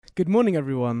Good morning,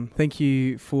 everyone. Thank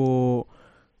you for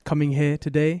coming here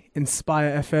today.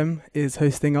 Inspire FM is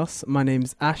hosting us. My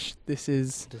name's Ash. This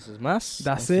is Mas.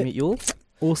 That's nice it. To meet you all.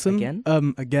 Awesome.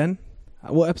 Again.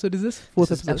 What episode is this? Fourth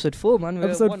This is episode. episode 4, man.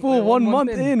 Episode 4, 1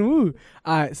 month in. Woo.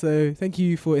 All right. So thank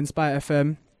you for Inspire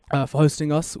FM for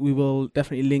hosting us. We will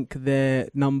definitely link their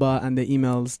number and their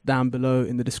emails down below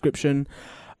in the description.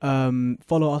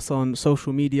 Follow us on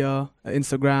social media,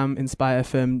 Instagram, Inspire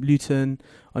FM Luton,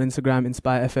 on Instagram,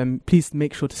 Inspire FM. Please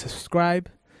make sure to subscribe,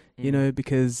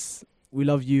 because we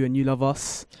love you and you love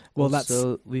us. Well,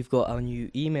 also, we've got our new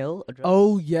email address.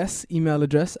 Oh, yes, email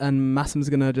address. And Massim's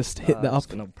going to just hit that up. I'm just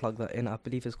going to plug that in. I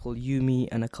believe it's called you, me,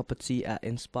 and a cup of tea at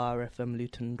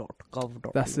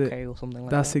inspirefmluton.gov.uk That's it. or something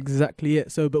like That's that. exactly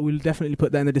it. So, but we'll definitely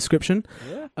put that in the description.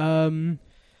 Yeah.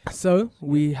 So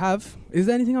we have, is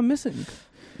there anything I'm missing?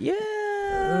 Yeah.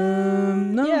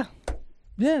 No. Yeah.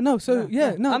 Yeah, no. So,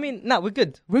 no. I mean, we're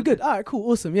good. We're good. All right,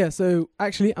 cool. Awesome. Yeah. So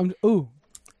actually, I'm going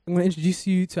to introduce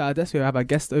you to our desk. We have our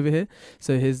guest over here.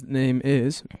 So his name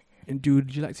is, would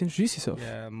you like to introduce yourself?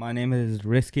 Yeah, my name is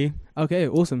Risky. Okay,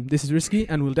 awesome. This is Risky,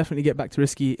 and we'll definitely get back to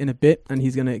Risky in a bit, and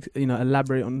he's going to,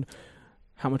 elaborate on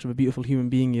how much of a beautiful human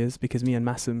being he is, because me and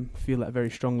Massim feel that very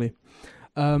strongly.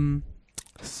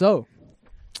 So,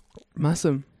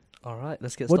 Massim. All right,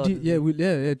 let's get What started. do you,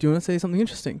 Do you want to say something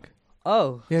interesting?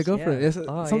 Oh. Yeah, go for it. Yes,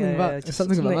 something about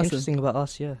Massim. Interesting about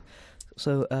us, yeah.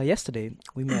 So yesterday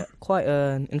we met quite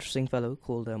an interesting fellow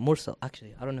called Mursal.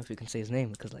 Actually, I don't know if you can say his name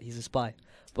because he's a spy,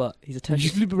 but he's a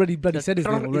Turkish. You've already bloody said his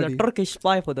name already. He's a Turkish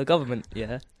spy for the government,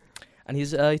 yeah. And he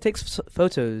takes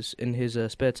photos in his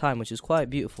spare time, which is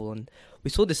quite beautiful. And we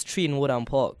saw this tree in Wardown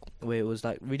Park where it was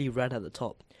like really red at the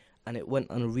top, and it went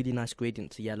on a really nice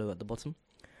gradient to yellow at the bottom.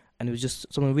 And it was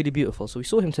just something really beautiful. So we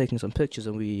saw him taking some pictures,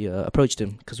 and we approached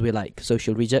him because we're like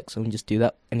social rejects, and we just do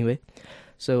that anyway.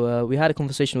 So we had a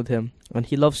conversation with him, and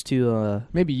he loves to...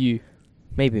 maybe you.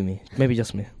 Maybe me. Maybe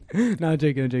just me. No, I'm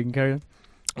joking. Carry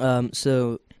on.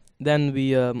 So then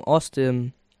we asked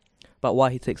him about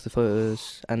why he takes the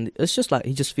photos, and it's just like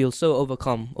he just feels so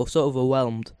overcome or so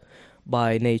overwhelmed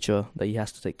by nature that he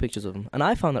has to take pictures of them. And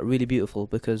I found that really beautiful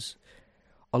because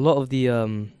a lot of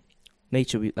the...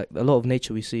 nature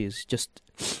we see is just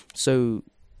so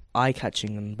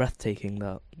eye-catching and breathtaking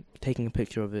that taking a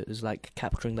picture of it is like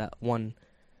capturing that one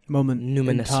moment, numinous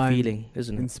in time, feeling,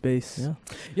 isn't it? in space.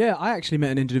 Yeah. I actually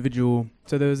met an individual.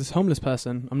 So there was this homeless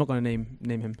person. I'm not going to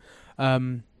name him. I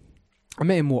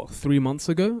met him 3 months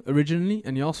ago originally,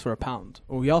 and he asked for £1,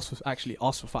 or he asked for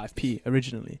 5p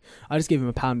originally. I just gave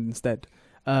him £1 instead.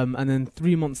 And then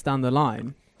 3 months down the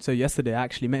line, so yesterday I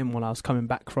actually met him while I was coming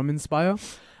back from Inspire.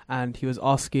 And he was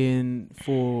asking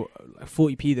for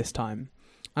 40p this time.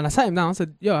 And I sat him down and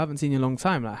said, yo, I haven't seen you in a long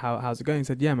time. Like, how's it going? He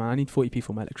said, yeah, man, I need 40p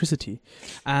for my electricity.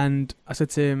 And I said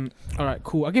to him, all right,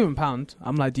 cool. I gave him £1.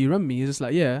 I'm like, do you remember me? He's just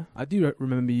like, yeah, I do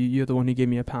remember you. You're the one who gave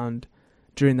me £1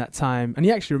 during that time. And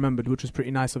he actually remembered, which was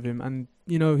pretty nice of him. And,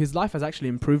 his life has actually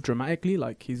improved dramatically.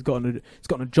 Like, he's gotten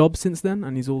a job since then,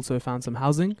 and he's also found some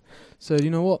housing. So, you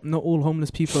know what? Not all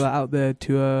homeless people are out there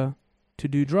to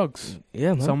do drugs.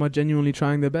 Yeah, man. Some are genuinely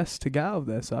trying their best to get out of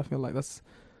there. So I feel like that's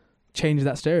changed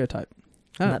that stereotype.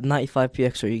 That 95p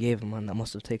extra you gave him, man, that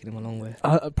must have taken him a long way.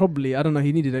 Probably. I don't know.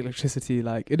 He needed electricity.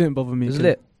 Like, it didn't bother me. It was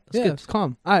lit. Yeah, it's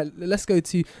calm. All right,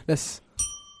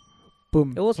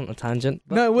 boom. It wasn't a tangent.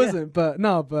 No, it wasn't.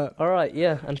 Yeah. But. All right,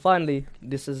 yeah. And finally,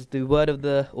 this is the word of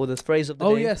the phrase of the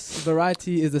day. Oh, yes.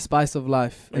 Variety is the spice of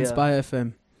life. Inspire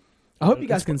FM. I hope you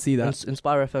guys can see that.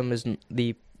 Inspire FM isn't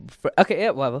the... okay,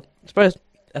 yeah, whatever. Inspire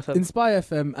FM. Inspire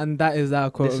FM, and that is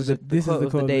our quote of the quote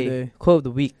of the day. Quote of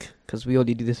the week, because we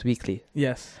only do this weekly.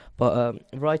 Yes. But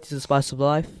variety is the spice of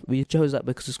life. We chose that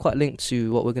because it's quite linked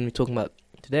to what we're going to be talking about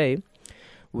today,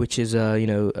 which is,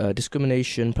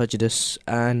 discrimination, prejudice.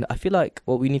 And I feel like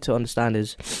what we need to understand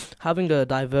is having a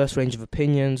diverse range of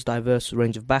opinions, diverse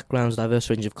range of backgrounds, diverse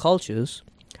range of cultures,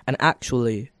 and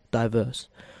actually diverse.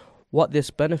 What this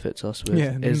benefits us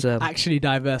with is... actually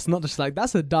diverse, not just like,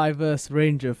 that's a diverse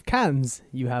range of cans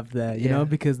you have there, you know,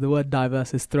 because the word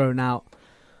diverse is thrown out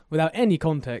without any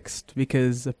context,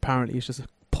 because apparently it's just a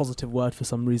positive word for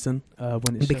some reason.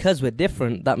 When it's because we're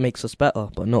different, that makes us better,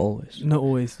 but not always. Not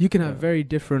always. You can have very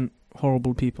different,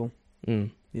 horrible people.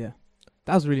 Yeah.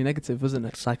 That was really negative, wasn't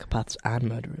it? Psychopaths and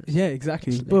murderers. Yeah,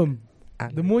 exactly. Boom.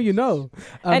 The more you know.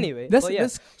 Anyway,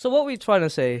 so what we're trying to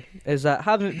say is that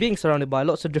being surrounded by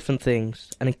lots of different things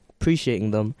and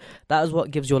appreciating them, that is what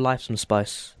gives your life some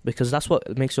spice, because that's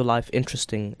what makes your life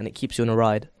interesting and it keeps you on a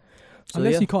ride. So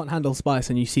unless you can't handle spice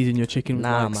and you season your chicken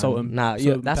with salt and that's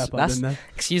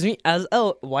excuse me, as a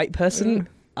white person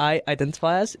I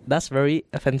identify as, that's very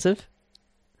offensive.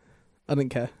 I don't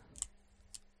care.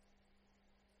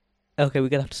 Okay, we're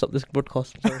gonna have to stop this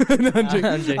broadcast. I'm sorry. No, I'm joking.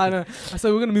 I'm joking. I know.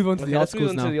 So we're gonna move on to Okay, the let's move articles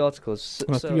on now. to the articles.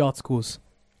 Well, 3 articles.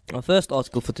 Our first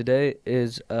article for today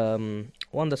is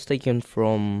one that's taken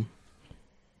from.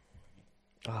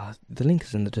 The link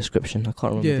is in the description. I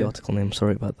can't remember the Yeah. article name.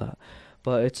 Sorry about that.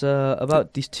 But it's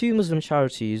about these two Muslim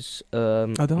charities,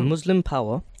 don't. Muslim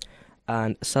Power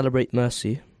and Celebrate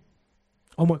Mercy.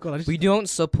 Oh my god! I just We don't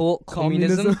support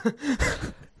communism.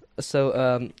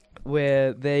 So,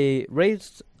 where they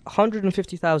raised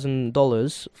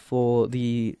 $150,000 for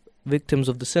the victims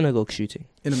of the synagogue shooting.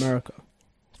 in America.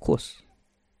 Of course.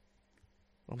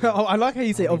 Oh, I like how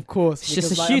you say, I mean, "Of course." It's just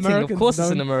a because, like, shooting. Of Americans course,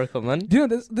 it's in don't- America, man. Do you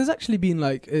know? There's actually been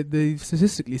like they've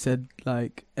statistically said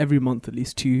like every month at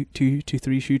least two to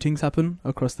three shootings happen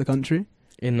across the country.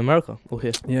 In America or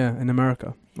here? Yeah, in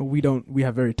America. We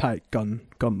have very tight gun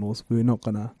laws. We're not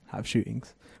gonna have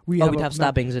shootings. We'd have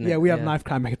stabbings in it. Yeah, we have knife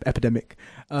crime epidemic.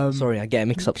 Sorry, I get it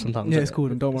mixed up sometimes. Yeah, it's cool.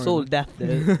 Don't worry. It's all death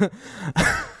there.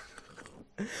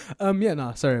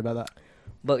 Sorry about that.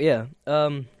 But yeah,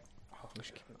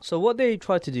 so what they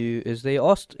tried to do is they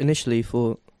asked initially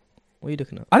for. What are you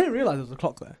looking at? I didn't realize there was a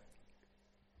clock there.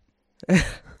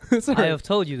 Sorry. I have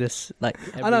told you this like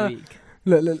I know. every week.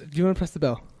 Look, do you want to press the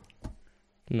bell?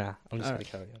 Nah, I'm just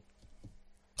Alright. gonna carry on.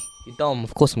 You're dumb.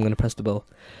 Of course, I'm gonna press the bell.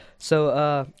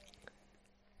 So,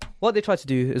 what they tried to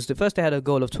do is first they had a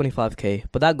goal of 25k,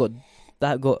 but that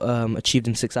got achieved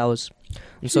in 6 hours,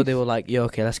 and so they were like, "Yeah,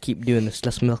 okay, let's keep doing this.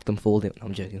 Let's milk them for all." No,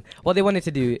 I'm joking. What they wanted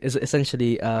to do is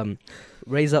essentially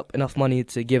raise up enough money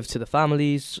to give to the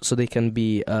families so they can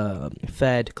be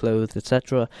fed, clothed,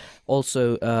 etc.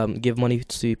 Also, give money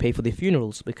to pay for their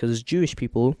funerals because Jewish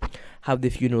people have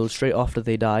their funerals straight after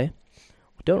they die.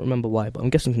 I don't remember why, but I'm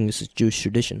guessing this is Jewish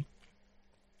tradition.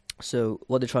 So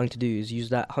what they're trying to do is use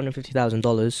that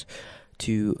 $150,000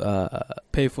 to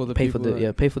Pay for the pay for the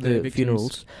victims.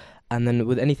 funerals, and then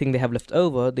with anything they have left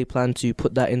over, they plan to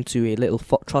put that into a little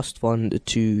trust fund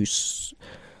to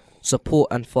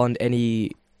support and fund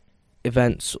any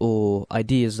events or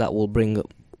ideas that will bring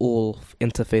all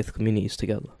interfaith communities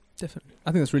together. Definitely.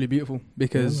 I think that's really beautiful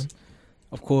because,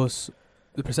 of course,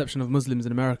 the perception of Muslims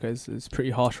in America is pretty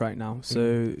harsh right now.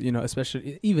 So, you know,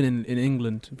 especially even in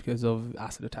England because of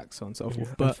acid attacks so on and so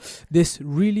forth. But this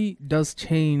really does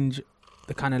change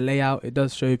the kind of layout. It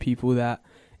does show people that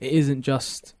it isn't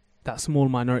just that small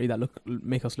minority that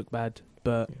make us look bad,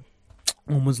 but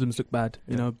all Muslims look bad,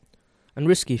 you know. And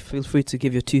Risky, feel free to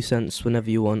give your 2 cents whenever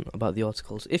you want about the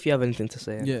articles, if you have anything to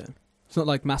say. Yeah. It's not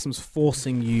like Masum's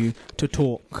forcing you to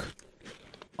talk.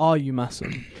 Are you,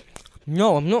 Masum?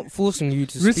 No, I'm not forcing you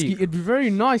to Risky, speak. it'd be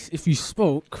very nice if you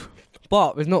spoke.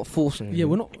 But it's not forcing you. Yeah,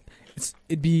 we're not.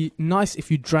 It'd be nice if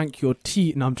you drank your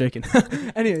tea. No, I'm joking.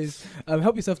 Anyways,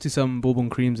 help yourself to some bourbon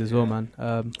creams as well, man.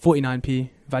 49p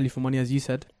value for money, as you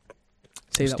said.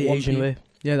 Save It's that the 1p. Asian way.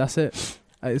 Yeah, that's it.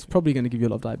 It's probably going to give you a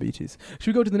lot of diabetes. Should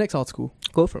we go to the next article?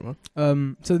 Go for it,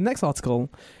 man. So the next article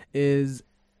is.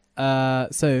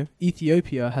 So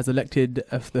Ethiopia has elected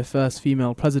the first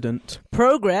female president.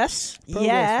 Progress.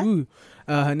 Woo.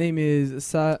 Her name is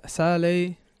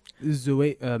Saleh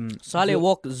Zoude. Saleh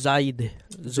Wok Zewde.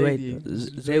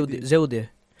 Zewde.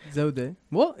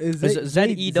 What is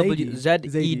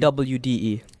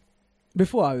Zewde?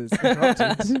 Before I was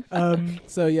interrupted.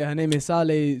 So yeah, her name is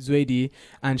Saleh Zewde,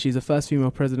 and she's the first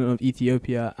female president of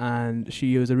Ethiopia, and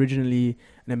she was originally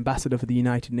an ambassador for the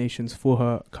United Nations for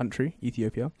her country,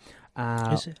 Ethiopia.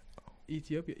 Is it?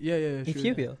 Ethiopia? Yeah. Sure.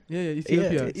 Ethiopia? Yeah,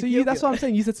 Ethiopia. Yeah, So that's what I'm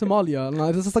saying. You said Somalia, and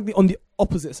like, it's just like on the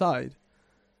opposite side.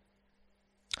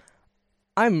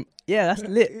 That's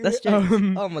lit. That's jokes.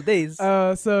 Oh my days.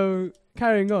 So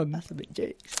carrying on. That's a bit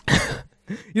jokes.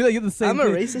 You're the same. I'm a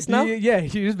thing. racist now? Yeah,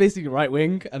 you're just basically right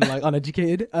wing and like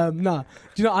uneducated. Nah.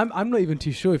 Do you know? I'm not even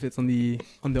too sure if it's on the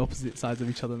opposite sides of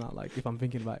each other now. Like if I'm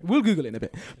thinking about it, we'll Google it in a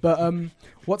bit. But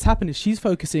what's happened is she's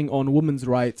focusing on women's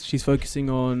rights. She's focusing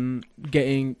on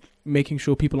making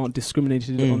sure people aren't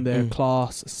discriminated on their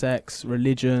class, sex,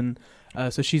 religion.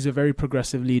 So she's a very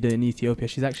progressive leader in Ethiopia.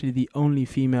 She's actually the only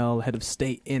female head of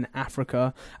state in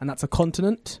Africa, and that's a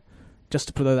continent. Just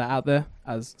to put that out there,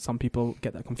 as some people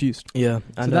get that confused. Yeah,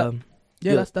 and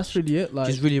That's really it. Like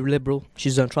she's really liberal.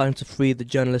 She's trying to free the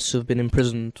journalists who've been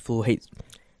imprisoned for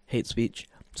hate speech.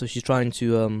 So she's trying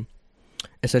to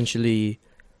essentially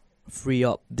free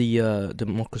up the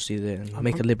democracy there and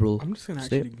make a liberal. I'm just gonna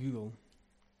state. actually Google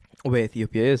where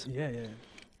Ethiopia is. Yeah.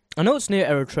 I know it's near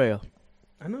Eritrea,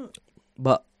 I know.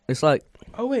 but it's like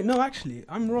Oh wait, no, actually,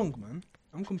 I'm wrong, man.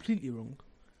 I'm completely wrong.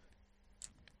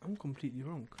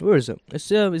 where is it?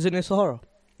 Is it near Sahara?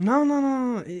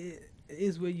 No. It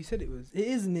is where you said it was. It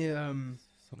is near.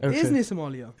 It is Eritrea. near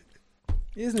Somalia.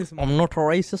 Isn't it Somalia? I'm not a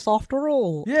racist after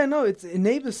all. Yeah, no, it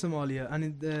neighbours Somalia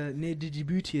and near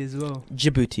Djibouti as well.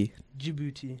 Djibouti.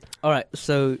 Djibouti. All right,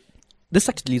 so this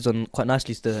actually leads on quite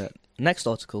nicely to the next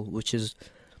article, which is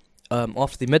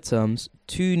after the midterms,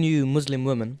 2 new Muslim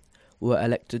women were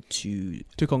elected to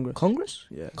To Congress. Congress.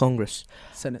 Yeah. Congress.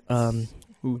 Senate.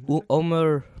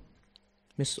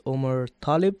 Miss Omar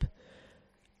Talib,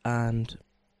 and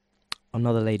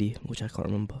another lady, which I can't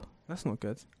remember. That's not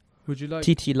good. Would you like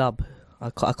TT Lab. I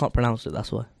can't pronounce it.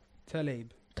 That's why.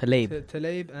 Talib? Talib.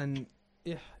 Talib and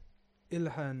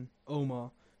Ilhan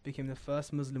Omar became the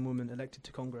first Muslim woman elected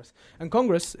to Congress. And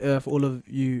Congress, for all of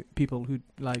you people who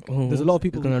like, there's a lot of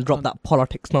people You're gonna drop that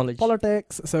politics knowledge.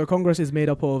 Politics. So Congress is made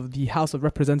up of the House of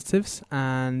Representatives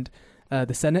and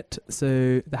the Senate.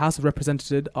 So the House of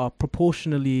Representatives are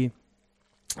proportionally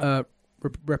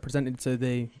represented, so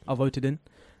they are voted in,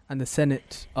 and the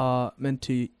Senate are meant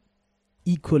to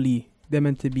they're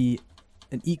meant to be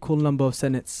an equal number of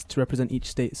senates to represent each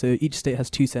state. So each state has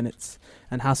 2 senates,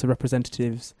 and House of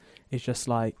Representatives is just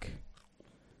like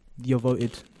you're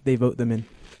voted, they vote them in.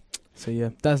 So yeah,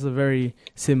 that's a very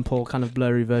simple kind of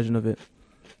blurry version of it,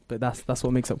 but that's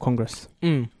what makes up Congress.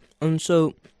 And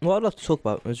so what I'd like to talk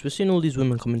about is we're seeing all these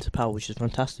women come into power, which is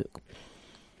fantastic.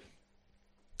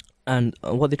 And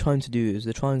what they're trying to do is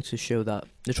they're trying to show that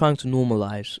they're trying to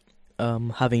normalize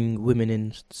having women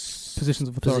in Positions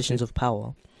of authority. positions of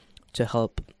power to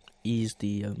help ease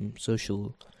the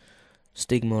social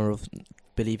stigma of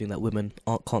believing that women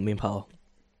can't be in power.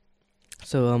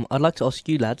 So I'd like to ask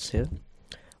you lads here,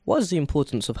 what is the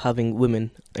importance of having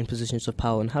women in positions of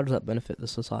power, and how does that benefit the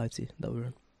society that we're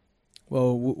in?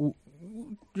 Well,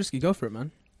 Risky, go for it,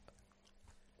 man.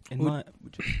 In Would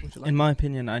you like my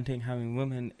opinion, I think having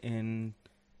women in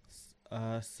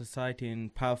society in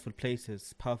powerful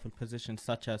places, powerful positions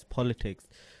such as politics,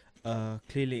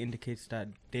 clearly indicates that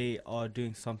they are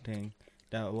doing something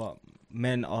that what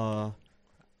men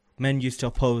used to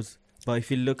oppose. But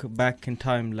if you look back in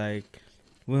time, like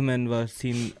women were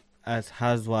seen as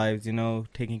housewives,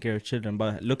 taking care of children.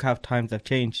 But look how times have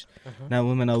changed. Now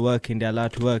women are working, they're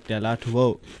allowed to work, they're allowed to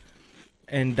vote.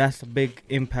 And that's a big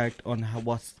impact on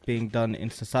what's being done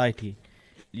in society.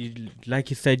 Like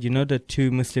you said, the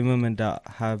 2 Muslim women that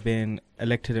have been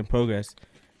elected in Progress,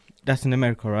 that's in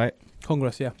America, right?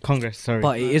 Congress, yeah. Congress, sorry.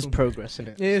 But it is progress, isn't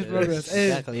it? It is progress. That's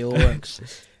exactly it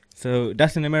works. So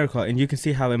that's in America, and you can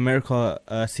see how America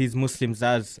sees Muslims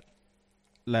as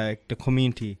like the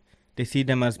community. They see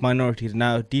them as minorities.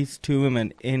 Now, these 2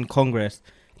 women in Congress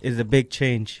is a big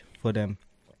change for them.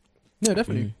 No,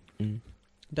 definitely.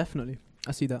 Definitely.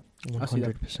 I see that.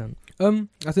 100%.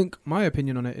 I think my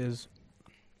opinion on it is,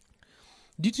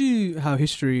 due to how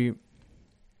history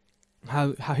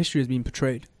has been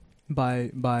portrayed by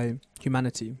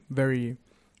humanity, very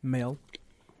male.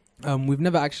 We've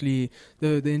never actually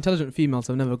the intelligent females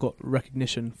have never got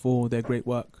recognition for their great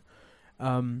work,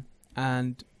 and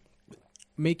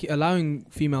allowing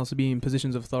females to be in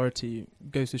positions of authority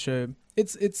goes to show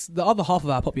it's the other half of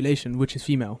our population which is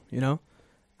female,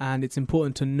 and it's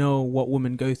important to know what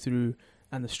women go through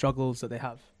and the struggles that they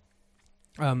have,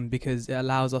 because it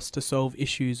allows us to solve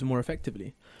issues more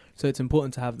effectively. So it's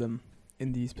important to have them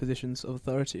in these positions of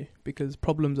authority because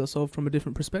problems are solved from a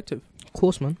different perspective. Of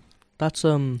course, man. That's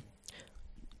I'll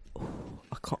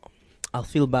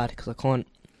feel bad because I can't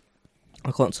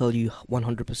tell you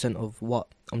 100% of what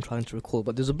I'm trying to recall,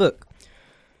 but there's a book,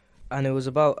 and it was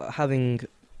about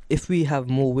if we have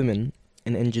more women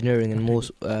in engineering and more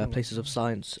places of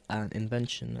science and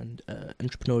invention and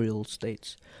entrepreneurial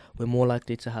states, we're more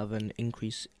likely to have an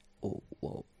increase,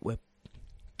 we're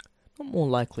not more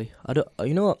likely.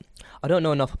 You know what? I don't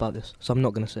know enough about this, so I'm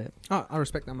not gonna say it. I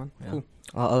respect that, man. Yeah. Cool.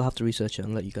 I'll have to research it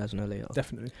and let you guys know later.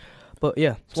 Definitely. But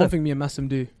yeah, It's one thing me and Massim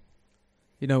do.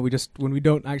 We just, when we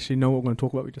don't actually know what we're going to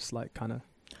talk about, we just like kind of.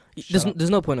 there's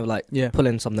no point of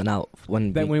pulling something out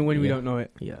when we don't know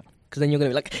it. Yeah, because then you're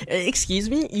gonna be like, excuse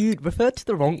me, you referred to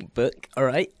the wrong book. All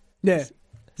right. Yeah.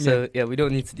 So yeah, we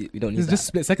don't need to. We don't need It's that. just a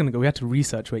split second ago we had to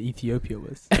research where Ethiopia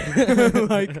was.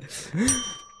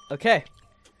 Okay.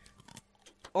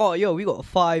 Oh, yo, we got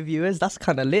 5 viewers. That's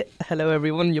kind of lit. Hello,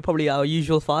 everyone. You're probably our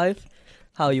usual 5.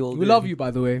 How are you all We doing? love you, by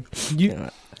the way.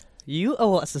 You are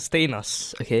what sustain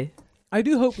us, okay? I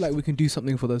do hope we can do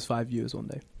something for those 5 viewers one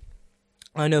day.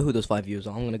 I know who those 5 viewers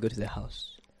are. I'm going to go to their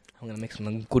house. I'm going to make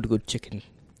some good chicken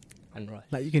and rice.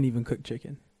 You can even cook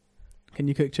chicken. Can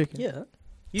you cook chicken? Yeah.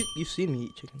 You've seen me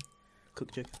eat chicken.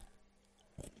 Cook chicken.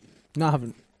 No, I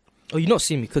haven't. Oh, you've not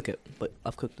seen me cook it, but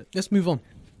I've cooked it. Let's move on.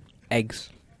 Eggs.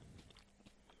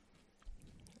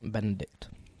 Benedict.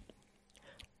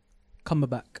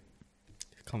 Cumberbatch.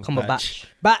 Cumberbatch.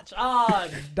 Batch. Ah,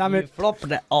 damn You it. flopped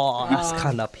that. Oh, that's Ah.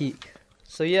 kind of peak.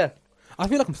 So yeah. I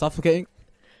feel like I'm suffocating.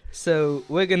 So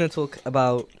we're gonna talk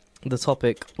about the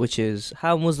topic, which is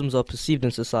how Muslims are perceived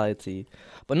in society,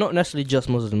 but not necessarily just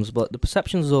Muslims, but the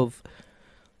perceptions of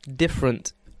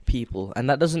different people, and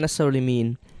that doesn't necessarily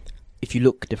mean if you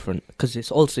look different, because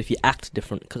it's also if you act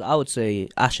different. Because I would say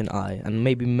Ash and I, and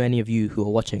maybe many of you who are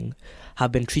watching,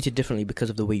 have been treated differently because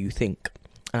of the way you think,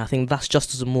 and I think that's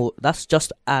just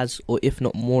as, or if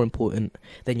not more important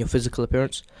than your physical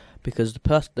appearance, because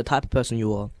the type of person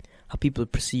you are, how people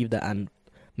perceive that and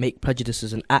make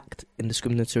prejudices and act in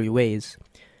discriminatory ways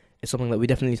is something that we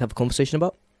definitely need to have a conversation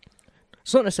about.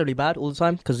 It's not necessarily bad all the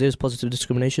time, because there's positive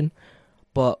discrimination,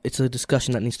 but it's a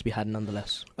discussion that needs to be had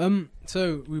nonetheless.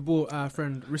 So we brought our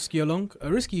friend Risky along.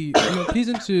 Risky, please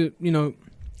into,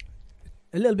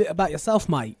 a little bit about yourself,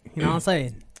 mate. You know what I'm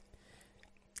saying?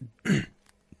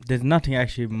 There's nothing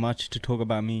actually much to talk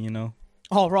about me,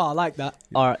 Oh, right, I like that.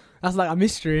 All right, That's like a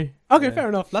mystery. Okay, Yeah. fair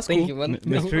enough. That's thank cool. you, man.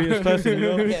 Mysterious person,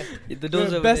 Yeah, the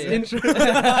door's over Best there. intro.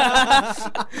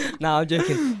 Nah, I'm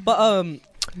joking. But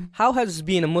how has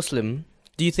being a Muslim?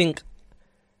 Do you think?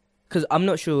 Because I'm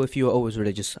not sure if you were always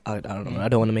religious. I don't know. I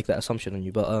don't want to make that assumption on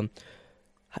you. But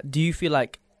do you feel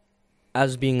like,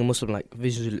 as being a Muslim, like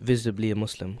visibly a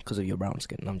Muslim because of your brown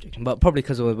skin? No, I'm joking. But probably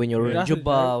because of when you're Yeah, in that's a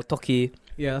jubba, or toki,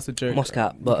 Yeah, that's a joke.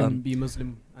 Moscat. You But can be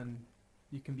Muslim and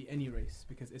you can be any race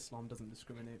because Islam doesn't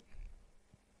discriminate.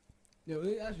 Yeah,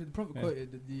 well, actually, the Prophet Yeah.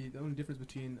 quoted that the only difference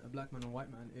between a black man and a white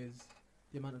man is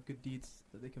the amount of good deeds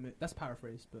that they commit. That's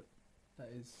paraphrased, but that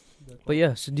is the quote. But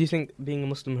yeah, so do you think being a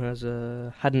Muslim has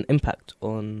had an impact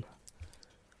on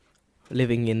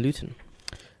living in Luton?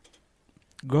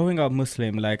 Growing up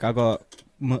Muslim, like I got,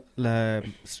 I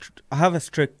have a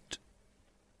strict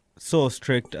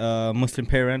Muslim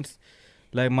parents.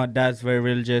 Like my dad's very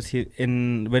religious.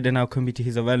 Within our community,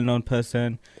 he's a well-known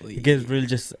person. He gives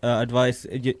religious advice.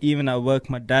 Even at work,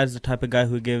 my dad's the type of guy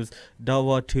who gives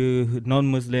dawah to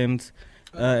non-Muslims.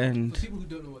 And for people who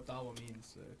don't know what dawah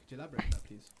means, could you elaborate on that,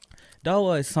 please?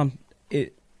 dawah is I'm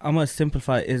gonna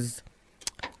simplify, is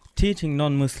teaching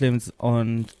non-Muslims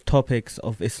on topics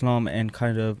of Islam and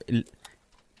kind of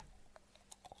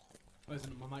Oh,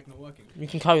 isn't my mic not working? You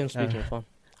can carry on speaking. It's fine.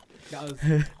 That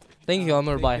was, Thank you,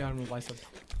 Amr. Bye. Thank you, Amr. Bye, sir.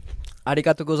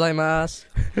 Arigato gozaimasu.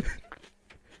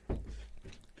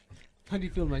 How do you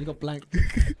feel, man? You got blank.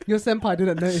 Your senpai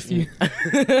didn't notice you.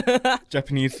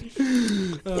 Japanese.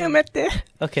 Yeah, mate.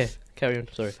 Okay, carry on.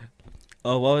 Sorry.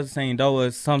 What I was saying, that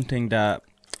was something that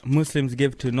Muslims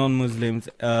give to non-Muslims.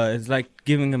 It's like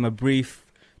giving them a brief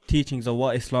teachings of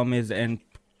what Islam is and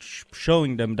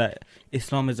showing them that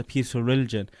Islam is a peaceful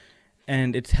religion,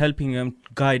 and it's helping them,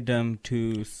 guide them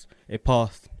to a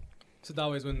path. So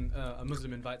dawah is when a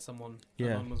Muslim invites someone, a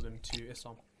Yeah. non-Muslim, to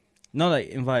Islam. Not like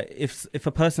invite. If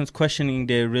a person's questioning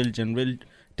their religion,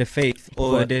 their faith,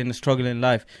 or Right. they're in a struggle in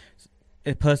life,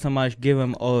 a person might give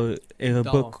them a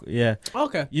Dawah. book. Yeah.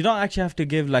 Okay. You don't actually have to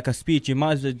give like a speech. You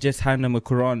might as well just hand them a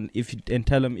Quran and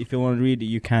tell them if you want to read it,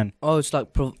 you can. Oh, it's like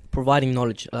providing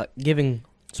knowledge, like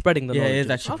spreading the Yeah, knowledge. it is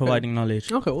actually Okay. providing knowledge.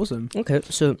 Okay, awesome. Okay,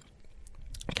 so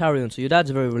carry on. So your dad's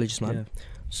a very religious man. Yeah.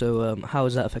 So how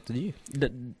has that affected you?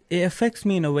 It affects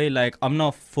me in a way like I'm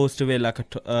not forced to wear like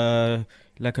a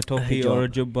topi or a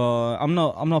jubba. I'm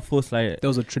not forced like There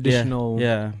was a traditional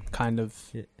yeah. kind of.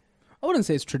 Yeah. I wouldn't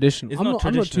say it's traditional. It's I'm not not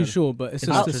too traditional. sure, but it's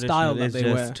It's just not the style that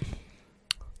traditional, they it's wear.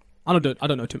 I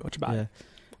don't know too much about Yeah. it.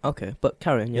 Okay, but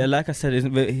carry on. Yeah, like I said,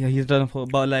 he's done for.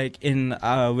 But like in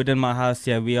within my house,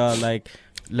 yeah, we are like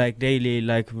daily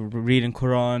like reading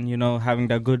Quran, having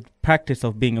that good practice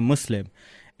of being a Muslim,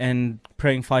 and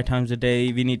praying 5 times a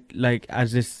day. We need like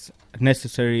as is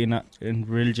necessary in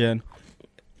religion,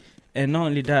 and not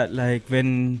only that, like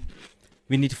when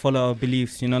we need to follow our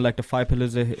beliefs, like the 5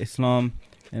 pillars of Islam,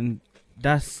 and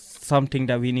that's something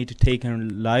that we need to take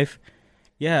in life.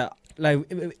 Yeah. Like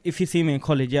if you see me in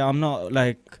college, yeah, I'm not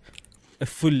like a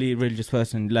fully religious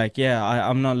person. Like, yeah,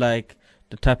 I'm not like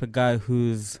the type of guy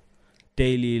who's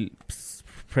daily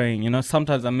praying.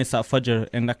 Sometimes I miss out Fajr,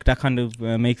 and that kind of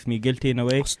makes me guilty in a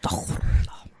way. He's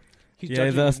Yeah,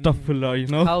 judging that's me.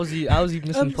 astaghfirullah, How's he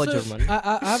missing Fajr, so man?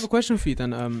 I have a question for you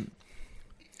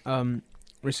then,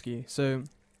 Risky. So,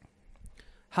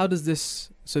 how does this?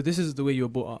 So this is the way you were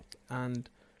brought up, and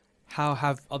how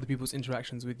have other people's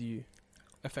interactions with you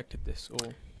affected this,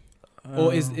 or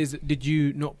did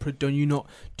you not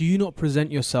do you not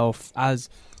present yourself as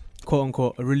quote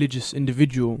unquote a religious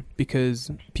individual because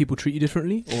people treat you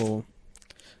differently, or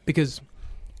because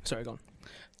sorry, go on.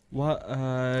 What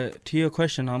to your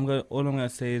question, all I'm gonna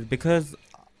say is because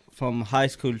from high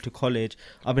school to college,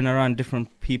 I've been around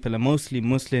different people and mostly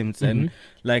Muslims, and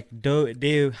like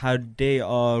how they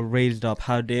are raised up,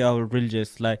 how they are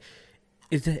religious, like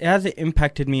it hasn't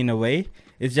impacted me in a way.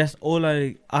 It's just all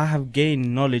I have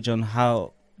gained knowledge on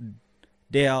how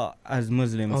they are as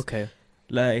Muslims. Okay.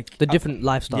 Like The different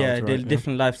lifestyles. yeah, right? the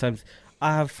different lifestyles.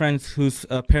 I have friends whose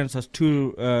parents are too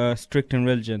strict in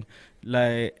religion,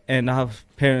 like, and I have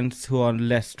parents who are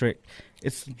less strict.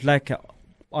 It's like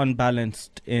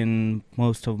unbalanced in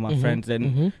most of my friends,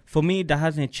 and for me, that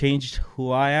hasn't changed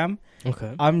who I am.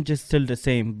 Okay. I'm just still the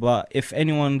same. But if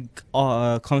anyone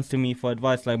comes to me for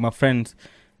advice, like my friends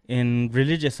in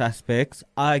religious aspects,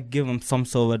 I give them some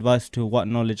sort of advice to what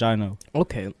knowledge I know.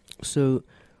 Okay. So,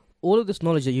 all of this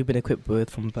knowledge that you've been equipped with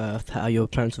from birth, how your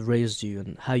parents have raised you,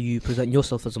 and how you present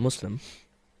yourself as a Muslim,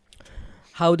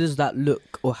 how does that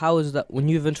look, or how is that when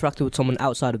you've interacted with someone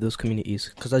outside of those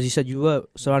communities? Because as you said, you were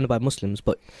surrounded by Muslims,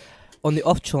 but on the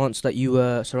off chance that you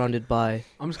were surrounded by...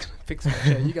 I'm just going to fix my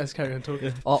chair. You guys carry on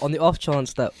talking. On the off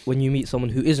chance that when you meet someone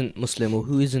who isn't Muslim, or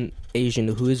who isn't Asian,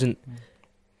 or who isn't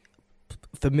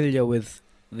familiar with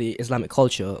the Islamic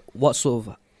culture, what sort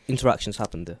of interactions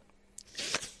happened there?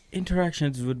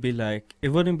 Interactions would be like, it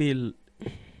wouldn't be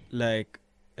like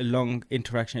a long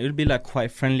interaction. It would be like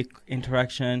quite friendly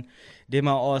interaction. They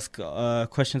might ask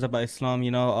questions about Islam,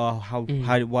 you know,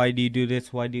 why do you do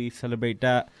this? Why do you celebrate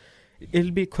that?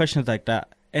 It'll be questions like that.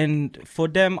 And for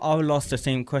them, I will ask the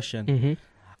same question.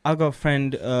 I got a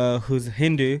friend who's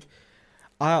Hindu.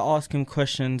 I ask him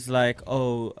questions like,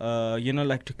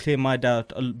 like to clear my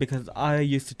doubt, because I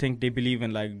used to think they believe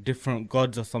in like different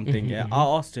gods or something. I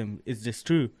asked him, is this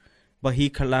true? But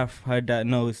he clarified that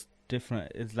no, it's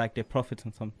different. It's like they're prophets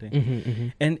and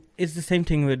something. And it's the same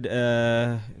thing with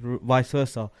vice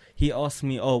versa. He asked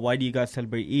me, why do you guys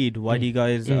celebrate Eid? Why do you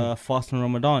guys fast in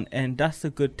Ramadan? And that's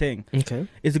a good thing. Okay.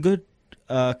 It's a good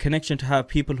connection to have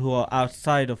people who are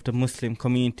outside of the Muslim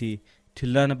community to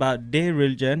learn about their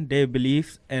religion, their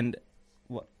beliefs, and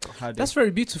how. That's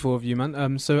very beautiful of you,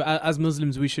 man. So as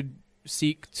Muslims, we should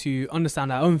seek to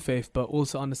understand our own faith, but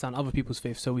also understand other people's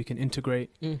faith, so we can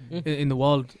integrate in the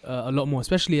world a lot more,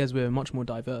 especially as we're much more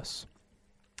diverse.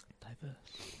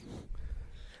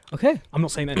 Okay. I'm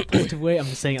not saying that in a positive way. I'm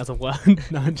just saying it as a word.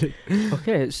 No, I'm joking.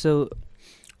 Okay, so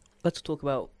let's talk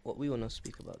about what we want to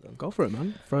speak about then. Go for it,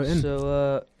 man. Throw it in.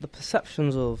 So the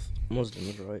perceptions of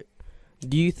Muslims, right?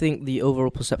 Do you think the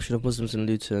overall perception of Muslims in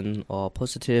Luton are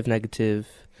positive, negative,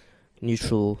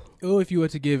 neutral? Or if you were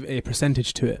to give a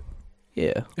percentage to it.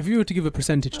 Yeah. If you were to give a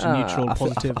percentage to neutral,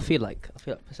 positive. I feel like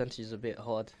percentage is a bit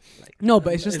hard. Like, no,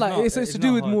 but it's just it's like not- it's it's to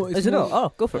do with not more. hard. is it not?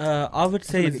 Oh, go for it. I would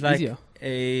say it's like easier.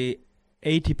 a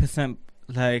 80%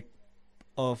 like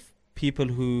of people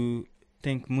who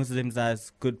think Muslims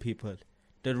as good people.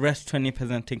 The rest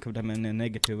 20% think of them in a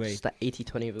negative way. It's that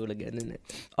 80-20 rule again, isn't it?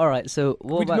 All right, so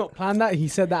what We did about... not plan that. He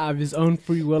said that out of his own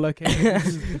free will. Okay.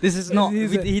 This is not...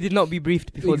 This is he did not be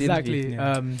briefed before the exactly. interview.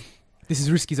 Yeah. This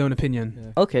is Risky's own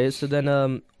opinion. Okay, so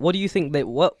then what do you think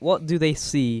what do they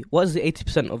see? What is the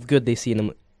 80% of good they see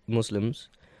in Muslims?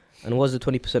 And what is the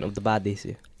 20% of the bad they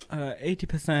see?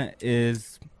 80%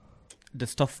 is the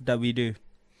stuff that we do.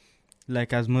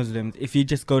 Like as Muslims, if you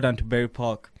just go down to Berry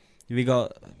Park, we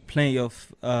got plenty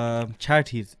of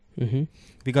charities.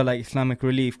 We got like Islamic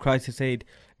Relief, Crisis Aid.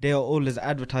 They are always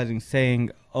advertising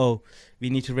saying, we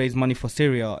need to raise money for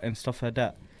Syria and stuff like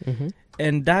that.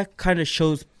 And that kind of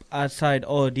shows outside,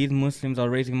 these Muslims are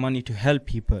raising money to help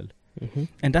people.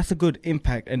 And that's a good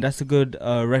impact, and that's a good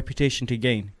reputation to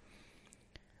gain.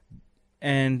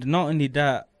 And not only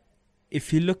that,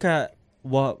 if you look at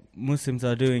what Muslims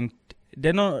are doing,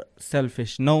 they're not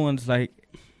selfish. No one's like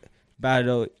bad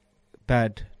or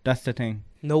bad. That's the thing.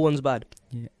 No one's bad.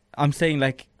 Yeah. I'm saying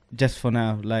like just for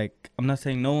now. Like I'm not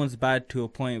saying no one's bad to a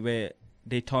point where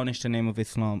they tarnish the name of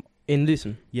Islam. In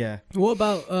Luton. Yeah. What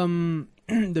about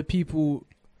the people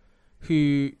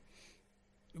who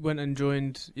went and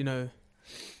joined,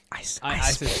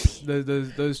 ISIS,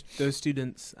 those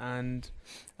students, and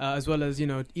as well as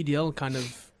EDL kind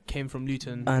of came from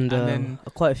Luton, And then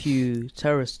quite a few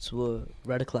terrorists were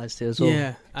radicalized here as well.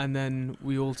 yeah, and then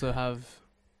we also have,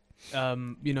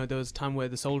 there was a time where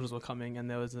the soldiers were coming, and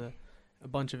there was a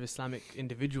bunch of Islamic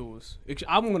individuals.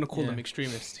 I'm going to call them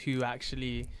extremists who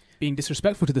actually being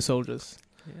disrespectful to the soldiers.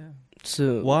 Yeah.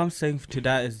 So What I'm saying to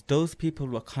that is those people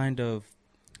were kind of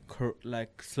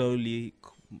slowly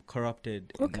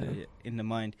corrupted in the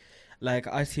mind. Like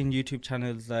I seen YouTube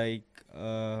channels like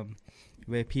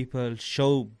where people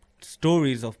show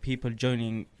stories of people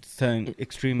joining certain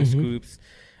extremist groups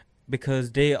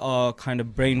because they are kind of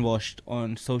brainwashed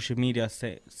on social media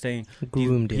saying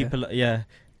groomed, these people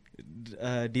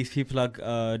these people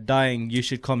are dying. You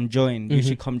should come join. You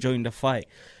should come join the fight.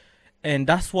 And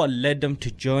that's what led them to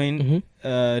join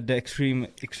the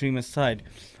extremist side.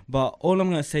 But all I'm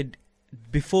gonna say,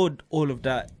 before all of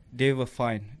that, they were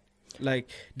fine. Like,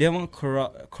 they weren't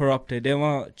corrupted. They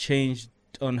weren't changed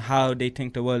on how they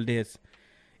think the world is.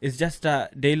 It's just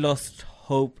that they lost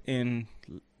hope in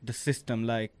the system,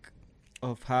 like,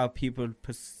 of how people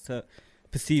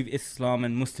perceive Islam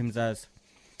and Muslims as.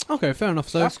 Okay, fair enough.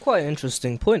 So that's quite an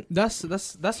interesting point. That's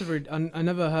a very I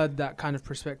never heard that kind of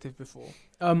perspective before.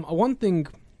 One thing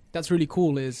that's really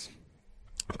cool is,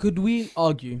 could we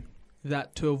argue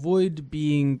that to avoid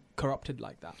being corrupted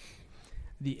like that,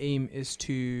 the aim is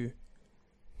to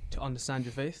understand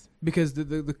your faith? Because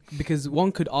because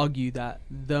one could argue that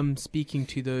them speaking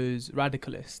to those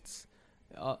radicalists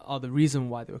are the reason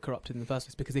why they were corrupted in the first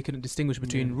place, because they couldn't distinguish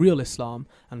between real Islam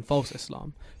and false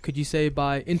Islam. Could you say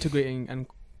by integrating and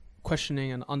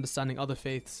questioning and understanding other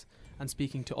faiths and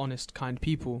speaking to honest, kind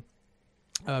people,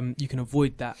 you can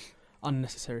avoid that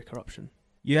unnecessary corruption?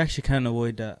 You actually can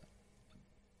avoid that.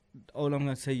 All I'm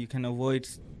going to say, you can avoid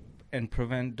and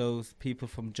prevent those people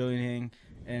from joining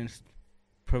and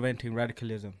preventing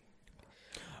radicalism.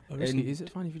 Oh, Risky, is it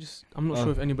fine if you just... I'm not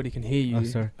sure if anybody can hear you. Oh,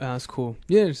 sorry. That's cool.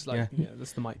 Yeah, it's like, yeah,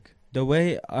 that's the mic. The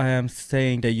way I am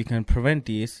saying that you can prevent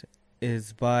these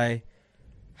is by...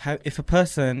 if a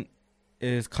person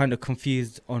is kind of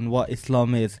confused on what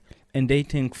Islam is, and they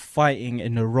think fighting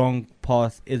in the wrong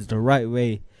path is the right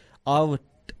way, I would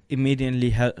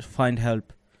immediately find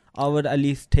help. I would at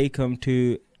least take them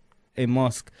to a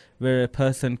mosque where a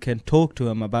person can talk to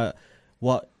them about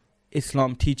what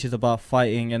Islam teaches about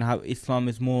fighting and how Islam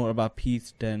is more about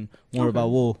peace than more about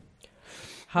war.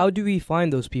 How do we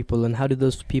find those people, and how do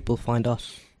those people find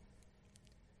us?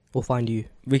 Or find you?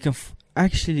 We can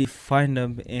actually find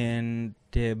them in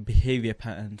their behavior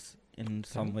patterns in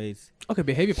some ways. Okay,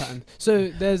 behavior pattern. So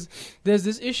there's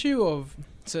this issue of...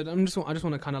 So I just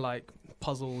want to kind of like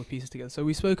puzzle the pieces together. So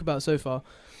we spoke about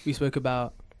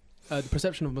the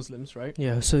perception of Muslims, right?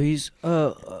 Yeah, so he's...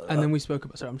 and then we spoke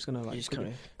about... Sorry, I'm just going to like...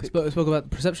 spoke about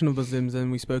the perception of Muslims,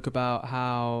 and we spoke about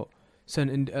how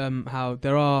how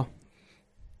there are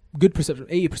good perception.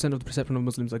 80% of the perception of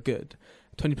Muslims are good.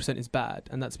 20% is bad,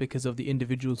 and that's because of the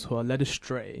individuals who are led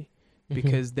astray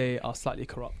because they are slightly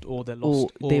corrupt, or they're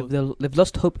lost. Or they've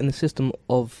lost hope in the system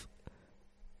of,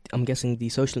 I'm guessing, the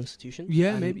social institution.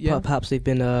 Yeah, maybe. Yeah. Perhaps they've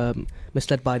been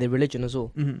misled by their religion as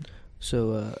well. Mm-hmm.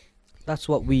 So that's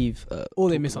what we've... or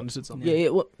they misunderstood something. Yeah,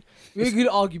 well, we could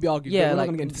argue. Yeah,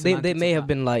 like they may have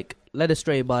been like led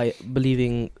astray by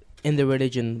believing in their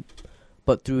religion,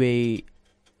 but through a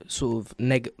sort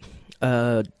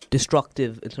of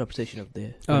destructive interpretation of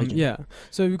their religion. Yeah.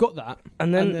 So we've got that,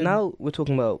 and then now we're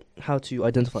talking about how to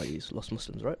identify these lost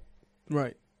Muslims, right?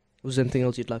 Right. Was there anything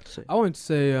else you'd like to say? I want to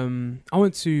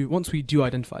say, once we do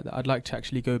identify that, I'd like to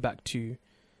actually go back to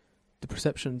the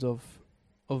perceptions of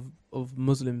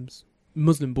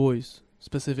Muslim boys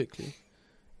specifically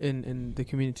in the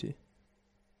community.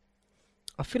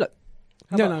 I feel like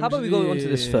how about we go on to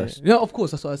this first? Yeah, of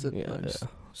course, that's what I said. Yeah.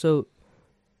 So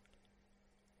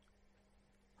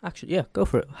actually, yeah, go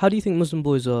for it. How do you think Muslim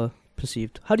boys are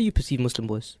perceived? How do you perceive Muslim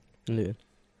boys in Luton?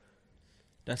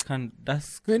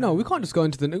 Wait, no, we can't just go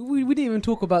into the... We didn't even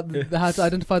talk about how to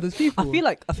identify those people. I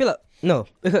feel like no,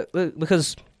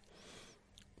 because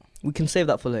we can save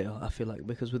that for later. I feel like,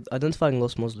 because with identifying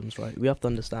lost Muslims, right, we have to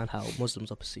understand how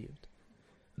Muslims are perceived,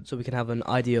 so we can have an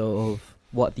idea of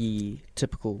what the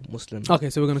typical Muslim... Okay,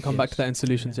 so we're going to come back to that in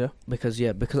solutions, yeah? Because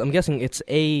I'm guessing it's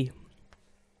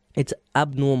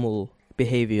abnormal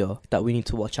behavior that we need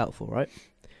to watch out for, right?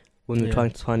 When we're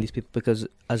trying to find these people, because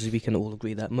as we can all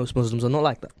agree that most Muslims are not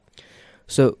like that.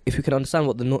 So if we can understand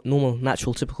what the normal,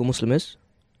 natural, typical Muslim is,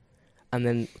 and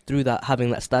then through that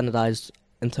having that standardized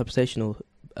interpretation or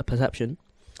a perception,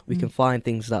 we can find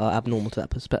things that are abnormal to that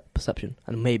perception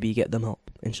and maybe get them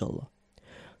help, inshallah.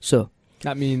 So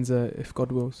that means if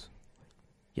God wills.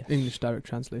 Yes. English direct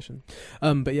translation.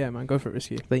 But yeah, man, go for it,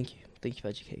 Risky. Thank you for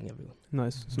educating everyone.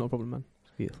 Nice, it's not a problem, man.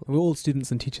 It's beautiful. We're all students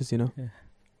and teachers, you know. Yeah.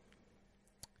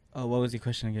 Oh, what was your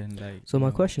question again? Like, so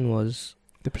my question was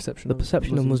the perception of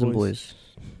Muslim boys.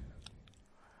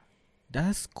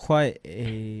 That's quite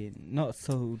a not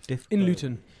so difficult. In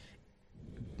Luton.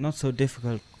 Not so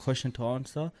difficult question to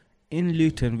answer. In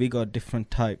Luton, we got different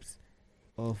types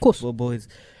of boys.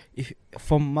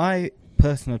 From my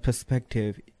personal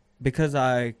perspective, because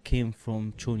I came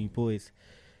from Choni boys,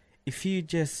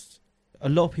 a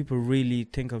lot of people really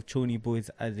think of Choni boys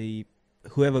as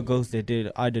whoever goes there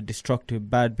did either destructive,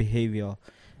 bad behavior,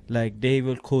 like they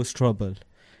will cause trouble.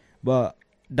 But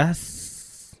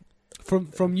that's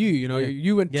from you. You know, Yeah.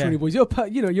 you went to Yeah. Trinity Boys. You're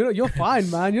fine,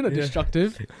 man. You're not Yeah.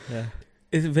 destructive. Yeah.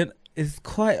 It's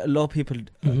quite a lot of people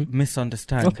Mhm.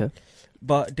 misunderstand. Okay.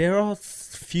 But there are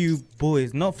few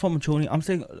boys, not from Choni, I'm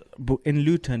saying in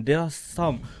Luton, there are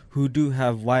some who do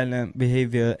have violent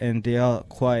behavior and they are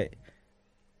quite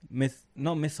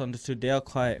not misunderstood, they are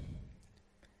quite,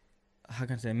 how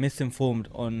can I say, misinformed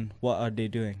on what are they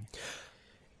doing.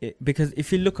 Because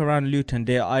if you look around Luton,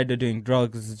 they're either doing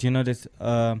drugs, you know, this,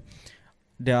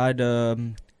 they're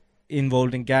either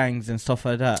involved in gangs and stuff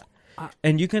like that.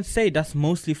 And you can say that's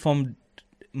mostly from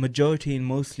majority in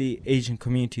mostly Asian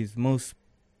communities. Most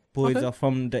boys Okay. are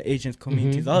from the Asian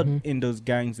communities Mhm, are mhm. in those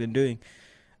gangs and doing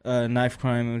knife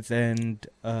crimes and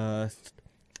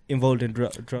involved in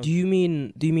drugs. Do you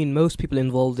mean most people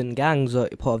involved in gangs are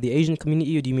part of the Asian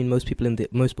community, or do you mean most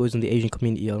boys in the Asian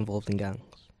community are involved in gangs?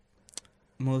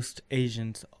 Most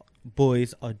Asians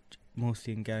boys are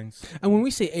mostly in gangs. And when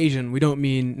we say Asian, we don't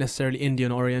mean necessarily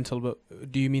Indian or Oriental, but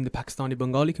do you mean the Pakistani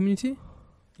Bengali community?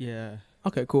 Yeah.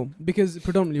 Okay, cool. Because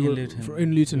predominantly In we're Luton.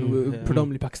 in Luton, we're Yeah.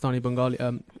 predominantly Pakistani Bengali.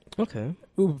 Okay.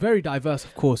 We're very diverse,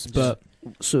 of course, but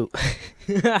So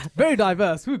very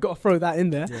diverse. We've got to throw that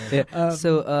in there. yeah.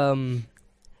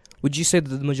 Would you say that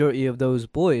the majority of those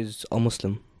boys are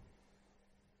Muslim?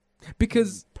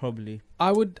 Because Probably.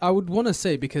 I would want to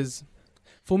say, because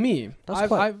for me,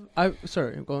 That's I've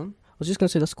sorry, go on. I was just gonna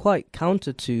say that's quite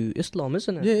counter to Islam,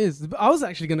 isn't it? Yeah, it is. But I was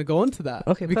actually going to go on to that.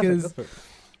 Okay. because perfect.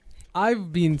 I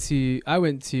went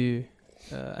to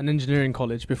an engineering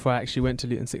college before I actually went to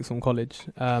Luton Sixth Form College,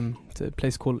 to a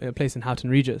place in Houghton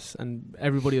Regis, and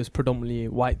everybody was predominantly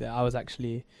white there. I was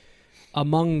actually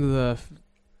among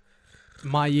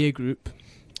my year group.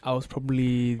 I was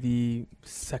probably the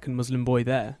second Muslim boy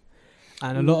there,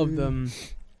 and a lot of them,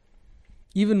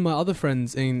 even my other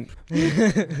friends I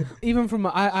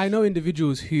know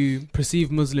individuals who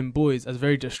perceive Muslim boys as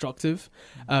very destructive,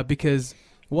 because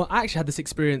I actually had this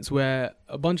experience where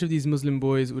a bunch of these Muslim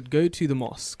boys would go to the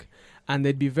mosque and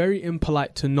they'd be very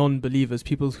impolite to non-believers,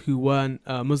 people who weren't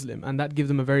Muslim, and that give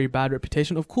them a very bad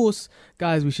reputation. Of course,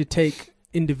 guys, we should take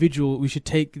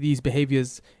these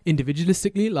behaviors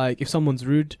individualistically. Like if someone's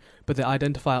rude but they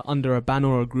identify under a banner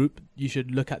or a group, you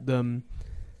should look at them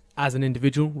as an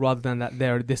individual rather than that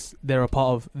they're a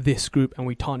part of this group and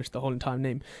we tarnish the whole entire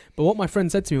name. But what my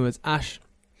friend said to me was, Ash,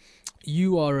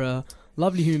 you are a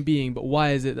lovely human being, but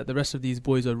why is it that the rest of these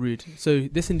boys are rude? So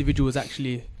this individual was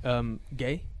actually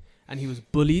gay, and he was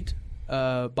bullied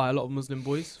by a lot of Muslim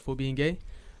boys for being gay,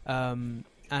 and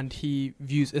he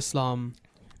views Islam.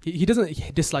 He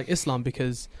doesn't dislike Islam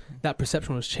because that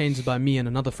perception was changed by me and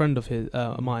another friend of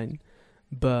mine.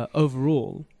 But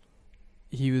overall,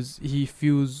 he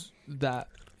feels that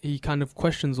he kind of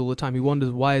questions all the time. He wonders,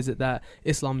 why is it that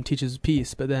Islam teaches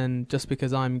peace, but then just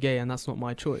because I'm gay and that's not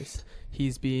my choice,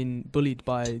 he's being bullied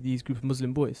by these group of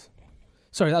Muslim boys.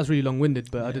 Sorry, that was really long-winded,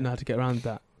 but I didn't know how to get around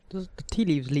that. The tea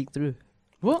leaves leak through.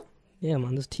 What? Yeah,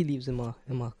 man. There's tea leaves in my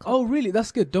cup. Oh, really?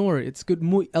 That's good. Don't worry. It's good.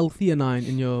 More L-theanine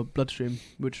in your bloodstream,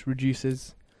 which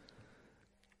increases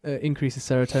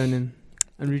serotonin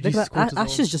and reduces Look at that. cortisol.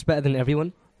 Ash is just better than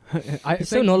everyone. He's so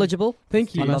thank you. knowledgeable.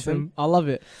 Thank you. I love him. I love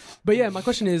it. But yeah, my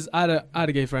question is, I had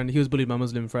a gay friend. He was bullied by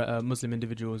Muslim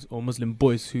individuals or Muslim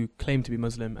boys who claim to be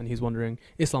Muslim, and he's wondering,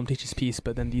 Islam teaches peace,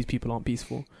 but then these people aren't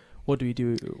peaceful. What do we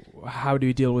do? How do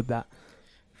we deal with that?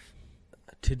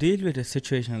 To deal with a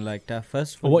situation like that,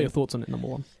 first of Or all, what are your thoughts on it, number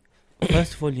one?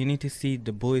 first of all, you need to see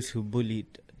the boys who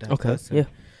bullied that Okay. person. Yeah.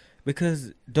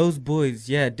 Because those boys,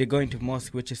 they're going to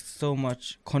mosque, which is so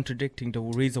much contradicting the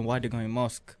reason why they're going to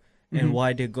mosque and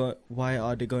Mhm. why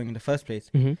are they going in the first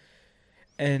place. Mm-hmm.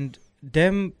 And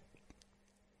them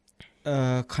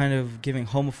kind of giving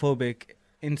homophobic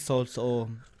insults or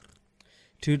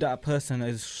to that person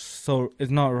is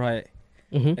not right.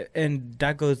 Mm-hmm. And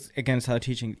that goes against our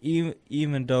teaching,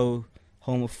 even though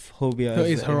homophobia No,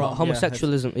 it's haram.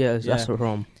 Homosexualism, that's yeah.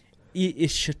 haram.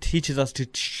 Teaches us to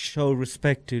show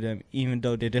respect to them, even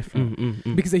though they're different.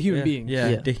 Mm-hmm. Because they're human Yeah, beings. Yeah,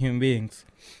 Yeah. they're human beings.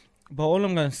 But all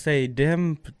I'm gonna say,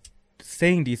 them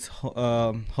saying these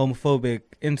homophobic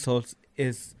insults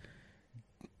is,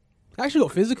 Actually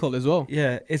got physical as well.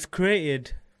 it's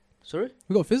created. Sorry?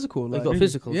 We got physical. They Like, got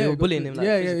physical. Yeah, They were it got bullying phy- him. Like,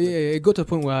 yeah. physically. It got to a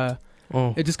point where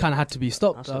Oh. it just kind of had to be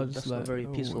stopped. I was That's just like, not very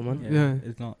oh, peaceful, man. Yeah.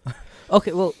 It's not.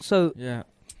 Okay, well, so Yeah.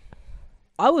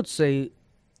 I would say,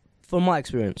 from my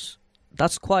experience,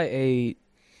 that's quite a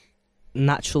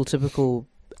natural, typical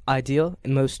idea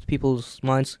in most people's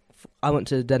minds. I went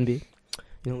to Denby.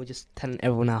 You know, we're just telling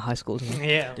everyone our high schools.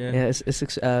 Yeah. Yeah,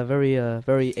 it's very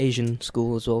very Asian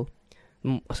school as well.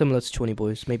 Similar to 20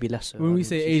 Boys, maybe less so. When we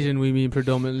say Asian, we mean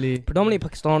predominantly. Predominantly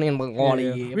Pakistani and Bengali.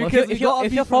 Yeah. But Because if you gotta you're,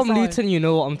 if be you're from precise. Luton, you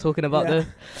know what I'm talking about Yeah.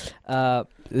 there.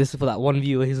 This is for that one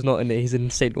viewer. He's not in it. He's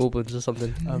in St. Albans or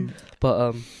something. But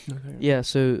Okay. yeah.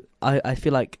 So I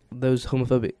feel like those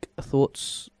homophobic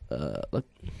thoughts,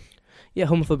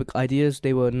 homophobic ideas,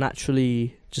 they were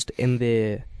naturally just in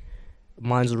their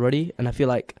minds already, and I feel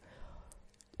like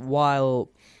while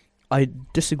I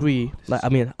disagree, like, I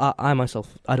mean, I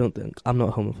myself, I don't think, I'm not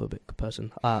a homophobic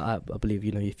person. I believe,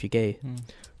 you know, if you're gay,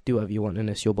 do whatever you want and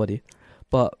it's your body.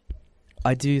 But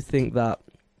I do think that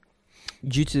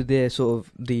due to their sort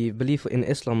of the belief in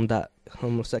Islam that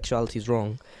homosexuality is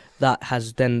wrong, that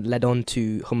has then led on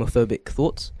to homophobic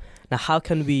thoughts. Now, how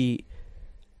can we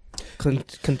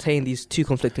contain these two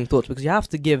conflicting thoughts? Because you have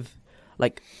to give,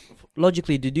 like,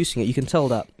 logically deducing it, you can tell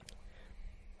that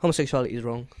homosexuality is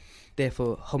wrong,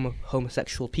 therefore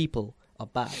homosexual people are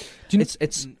bad. Do you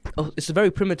It's a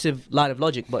very primitive line of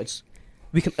logic, but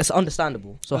it's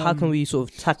understandable. So how can we sort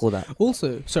of tackle that?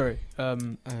 Also, sorry,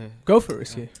 go for it,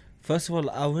 Risky. First of all,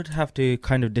 I would have to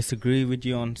kind of disagree with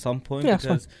you on some point, Yeah, it's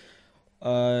because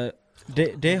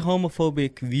their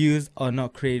homophobic views are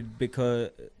not created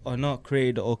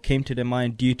or came to their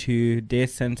mind due to their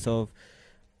sense of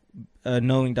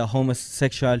knowing that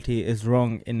homosexuality is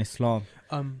wrong in Islam.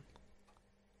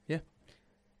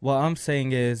 What I'm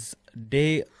saying is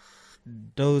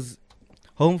those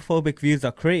homophobic views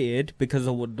are created because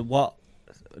of what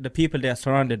the people they are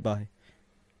surrounded by.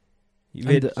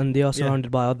 And they are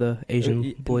surrounded by other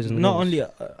Asian boys and not girls. only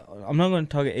I'm not going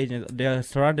to target Asians. They are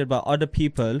surrounded by other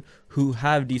people who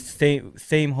have these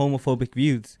same homophobic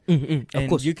views, Of and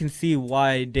course. you can see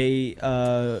why they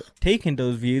taking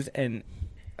those views and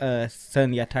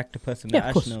certainly attack the person. Yeah,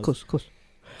 that of actually course.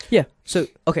 Yeah. So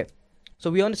okay. So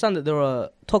we understand that there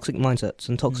are toxic mindsets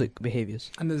and toxic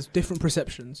behaviors. And there's different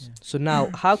perceptions. So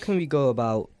now, how can we go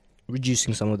about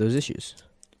reducing some of those issues?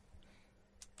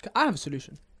 I have a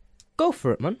solution. Go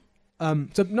for it, man.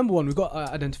 So number one, we've got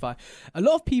to identify a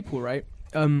lot of people, right?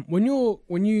 I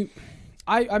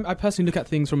personally look at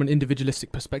things from an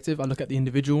individualistic perspective. I look at the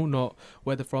individual, not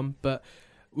where they're from. But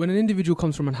when an individual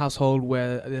comes from a household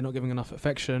where they're not giving enough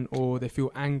affection, or they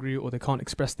feel angry, or they can't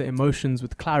express their emotions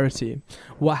with clarity,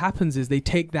 what happens is they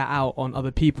take that out on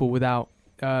other people without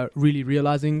really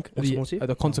realizing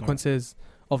the consequences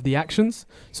of the actions.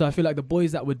 So I feel like the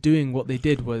boys that were doing what they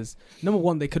did was, number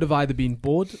one, they could have either been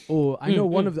bored, or I know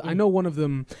one of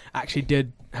them actually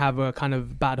did have a kind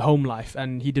of bad home life,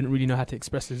 and he didn't really know how to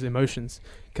express his emotions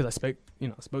because I spoke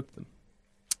to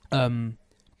them.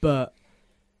 But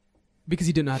because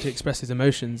he didn't know how to express his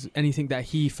emotions, anything that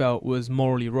he felt was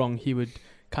morally wrong, he would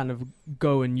kind of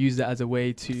go and use that as a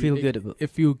way to feel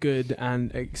good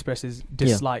and express his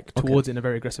dislike towards it in a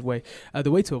very aggressive way.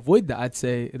 The way to avoid that, I'd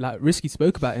say, like Risky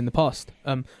spoke about in the past,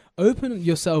 open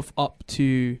yourself up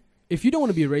to, if you don't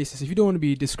want to be a racist, if you don't want to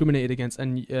be discriminated against,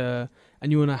 and you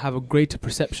want to have a greater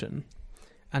perception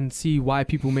and see why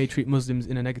people may treat Muslims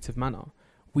in a negative manner,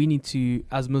 we need to,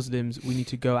 as Muslims,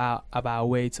 go out of our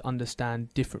way to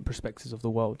understand different perspectives of the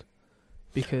world,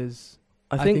 because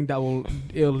I think that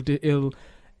it'll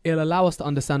allow us to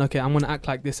understand, okay, I'm going to act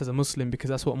like this as a Muslim because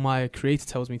that's what my creator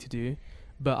tells me to do,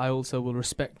 but I also will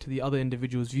respect the other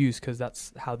individual's views because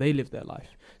that's how they live their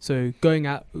life. So going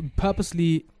out,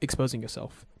 purposely exposing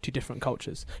yourself to different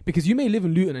cultures, because you may live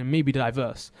in Luton and may be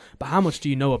diverse, but how much do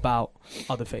you know about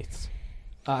other faiths?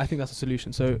 I think that's a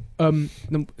solution. So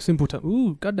simple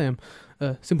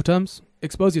terms,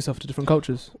 expose yourself to different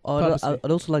cultures.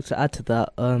 I'd also like to add to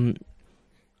that,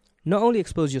 not only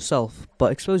expose yourself,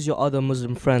 but expose your other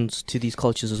Muslim friends to these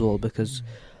cultures as well, because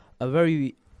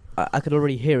I could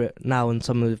already hear it now in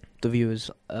some of the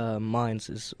viewers'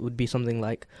 minds, would be something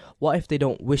like, what if they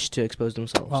don't wish to expose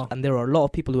themselves? Wow. And there are a lot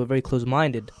of people who are very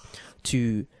close-minded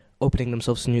to opening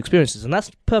themselves to new experiences, and that's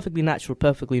perfectly natural,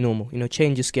 perfectly normal. You know,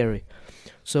 change is scary.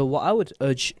 So what I would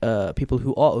urge people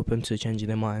who are open to changing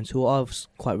their minds, who are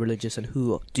quite religious and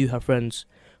who do have friends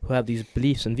who have these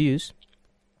beliefs and views,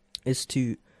 is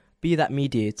to be that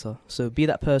mediator. So be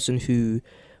that person who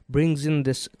brings in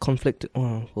this conflicting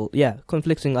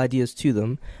ideas to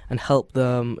them and help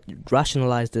them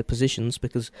rationalize their positions,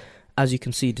 because as you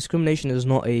can see, discrimination is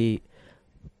not a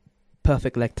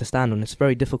perfect leg to stand on. It's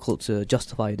very difficult to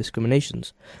justify your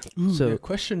discriminations. So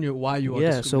question why you are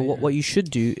discriminating. So what you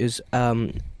should do is,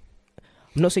 I'm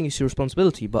not saying it's your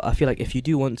responsibility, but I feel like if you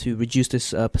do want to reduce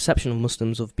this perception of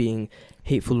Muslims of being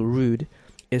hateful or rude,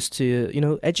 is to,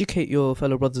 educate your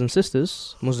fellow brothers and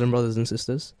sisters, Muslim brothers and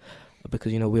sisters,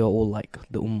 because, we are all like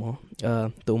the Ummah.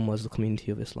 The Ummah is the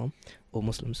community of Islam, or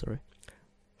Muslims, sorry.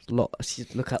 Look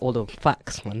at all the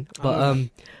facts, man. But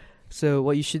So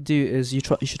what you should do is you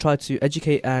should try to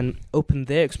educate and open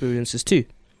their experiences too.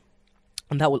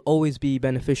 And that will always be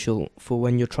beneficial for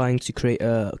when you're trying to create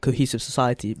a cohesive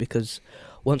society, because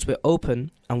once we're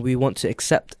open and we want to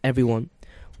accept everyone,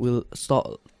 we'll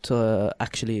start to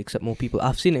actually accept more people.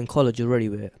 I've seen it in college already,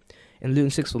 where in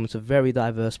Luton Sixth Form it's a very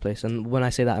diverse place. And when I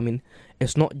say that, I mean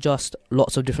it's not just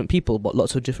lots of different people, but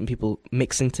lots of different people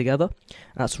mixing together.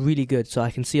 That's really good. So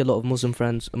I can see a lot of Muslim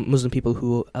friends, Muslim people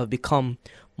who have become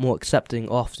more accepting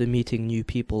after meeting new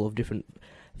people of different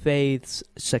faiths,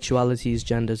 sexualities,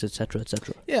 genders, etc.,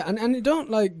 etc. Yeah, and don't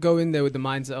like go in there with the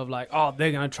mindset of like, oh,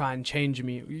 they're gonna try and change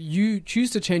me. You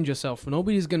choose to change yourself.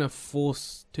 Nobody's gonna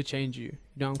force to change you. You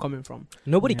know where I'm coming from?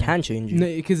 Nobody Yeah. can change you. No,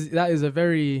 because that is a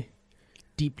very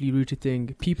deeply rooted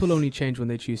thing. People only change when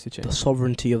they choose to change. The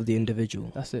sovereignty of the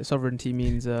individual. That's it. Sovereignty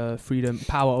means freedom,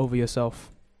 power over yourself.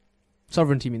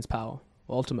 Sovereignty means power,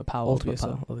 ultimate power over Ultimate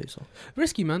yourself. power of yourself.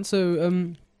 Risky, man.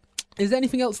 So, is there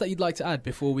anything else that you'd like to add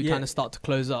before we Yeah. kind of start to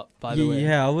close up? By the way,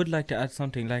 Yeah, I would like to add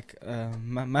something. Like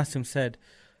Massim said,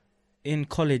 in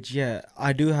college, yeah,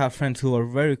 I do have friends who are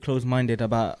very close-minded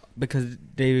about, because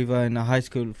they were in a high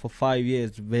school for 5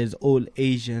 years with all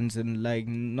Asians and like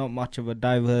not much of a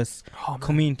diverse Oh, man.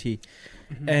 community.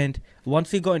 Mhm. And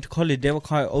once they got into college, they were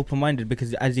quite open-minded,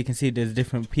 because as you can see, there's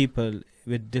different people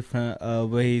with different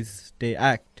ways they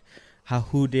act,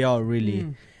 who they are really.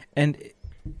 Mm. And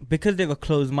because they were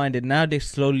closed-minded, now they're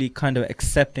slowly kind of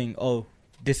accepting, oh,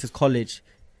 this is college,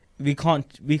 we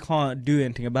can't do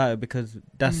anything about it because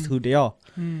that's who they are.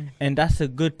 And that's a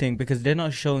good thing, because they're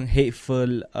not showing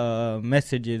hateful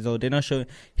messages, or they're not showing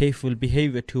hateful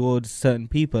behavior towards certain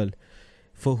people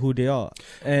for who they are.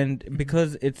 And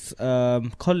because it's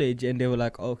college, and they were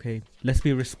like, okay, let's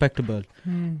be respectable.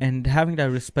 And having that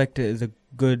respect is a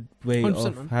good way 100%,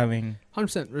 of man. having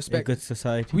 100% a respect. good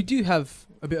society. We do have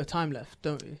a bit of time left,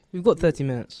 don't we? We've got 30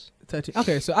 minutes. 30.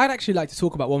 Okay, so I'd actually like to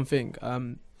talk about one thing.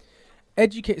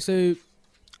 So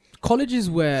colleges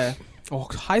where, or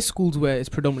high schools where it's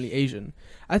predominantly Asian,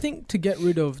 I think to get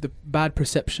rid of the bad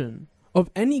perception of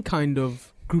any kind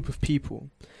of group of people.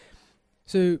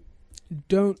 So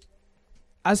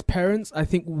as parents, I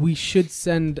think we should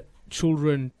send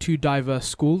children to diverse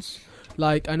schools.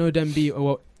 Like, I know Denby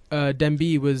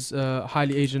was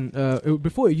highly Asian.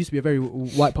 Before it used to be a very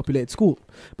white populated school.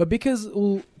 But because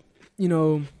what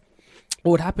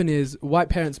would happen is white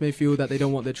parents may feel that they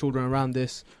don't want their children around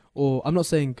this, or I'm not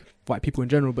saying white people in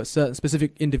general, but certain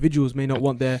specific individuals may not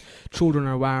want their children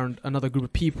around another group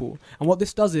of people. And what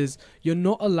this does is you're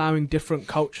not allowing different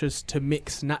cultures to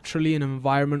mix naturally in an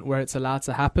environment where it's allowed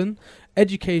to happen.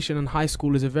 Education and high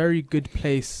school is a very good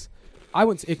place. I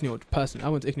went to Icknield, personally. I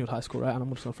went to Icknield High School, right? And I'm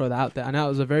just going to throw that out there. And that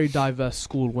was a very diverse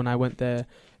school when I went there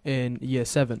in year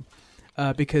 7.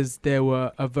 Because there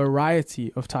were a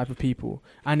variety of type of people,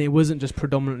 and it wasn't just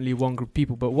predominantly one group of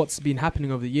people. But what's been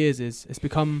happening over the years is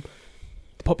the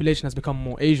population has become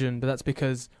more Asian, but that's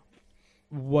because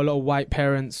a lot of white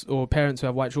parents or parents who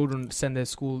have white children send their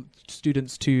school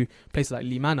students to places like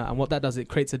Lee Manor, and what that does, it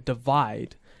creates a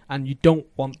divide, and you don't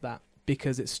want that,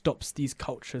 because it stops these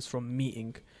cultures from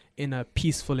meeting in a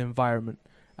peaceful environment.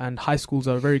 And high schools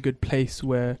are a very good place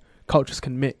where cultures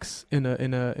can mix in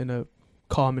a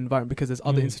calm environment, because there's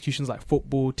other institutions like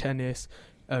football, tennis,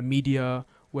 media,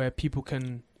 where people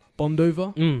can bond over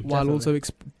while Definitely. also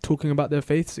talking about their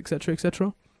faiths, etc.,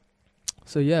 etc.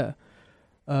 So yeah,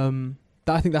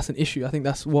 I think that's an issue. I think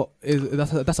that's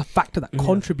that's a factor that Yeah.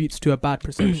 contributes to a bad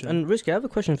perception. And Rizky, I have a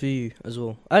question for you as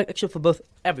well. Actually, for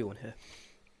everyone here.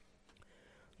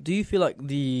 Do you feel like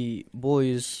the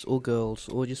boys or girls,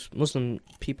 or just Muslim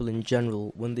people in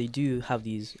general, when they do have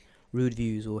these rude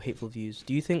views or hateful views,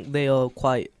 do you think they are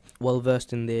quite well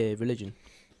versed in their religion?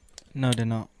 No, they're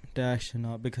not. They're actually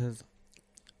not, because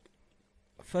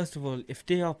first of all, if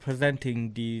they are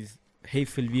presenting these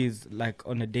hateful views like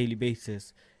on a daily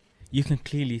basis, you can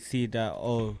clearly see that,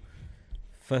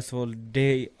 first of all,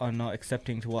 they are not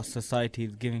accepting to what society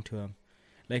is giving to them.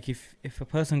 Like if a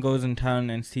person goes in town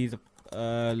and sees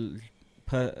a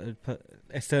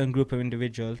certain group of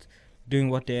individuals doing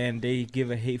what they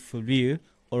give a hateful view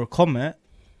or a comment,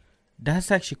 that's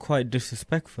actually quite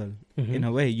disrespectful in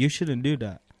a way. You shouldn't do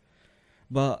that.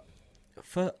 But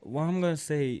what I'm going to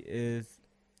say is,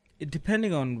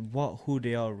 depending on who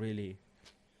they are really,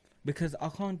 because I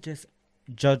can't just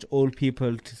judge all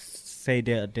people to say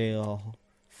that they are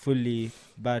fully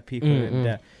bad people and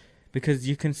that, because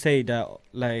you can say that,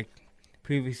 like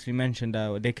previously mentioned,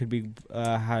 that they could be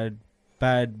had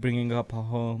bad bringing up at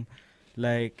home,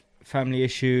 like family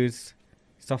issues,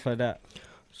 stuff like that.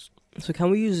 So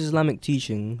can we use Islamic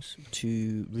teachings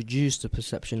to reduce the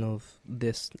perception of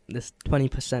this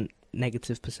 20%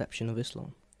 negative perception of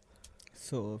Islam.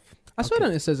 Sort of. I swear Okay.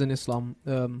 that it says in Islam,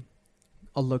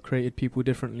 Allah created people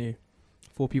differently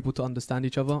for people to understand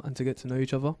each other and to get to know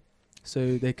each other,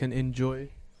 so they can enjoy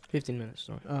 15 minutes,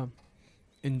 sorry.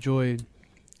 enjoy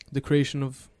the creation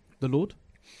of the Lord.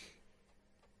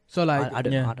 So like, I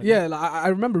don't yeah. know. I don't yeah, know. like, I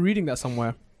remember reading that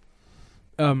somewhere.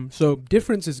 So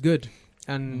difference is good,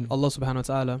 and Allah Subhanahu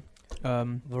wa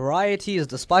Taala. Variety is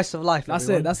the spice of life. That's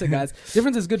everyone. it. That's it, guys.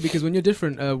 Difference is good because when you're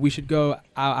different, we should go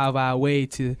out of our way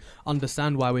to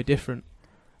understand why we're different,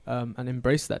 and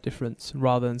embrace that difference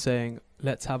rather than saying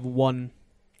let's have one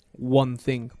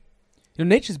thing. You know,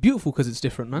 nature's beautiful because it's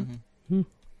different, man. Mhm.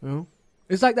 You know,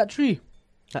 it's like that tree.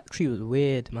 That tree was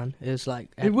weird, man. It was like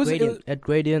It was- had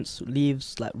gradients,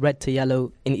 leaves like red to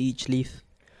yellow in each leaf.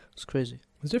 It's crazy.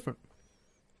 It's different.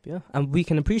 Yeah, and we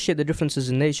can appreciate the differences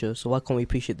in nature. So why can't we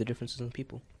appreciate the differences in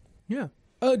people? Yeah.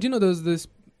 Do you know there's this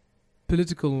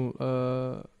political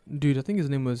dude? I think his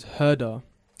name was Herder.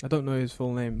 I don't know his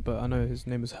full name, but I know his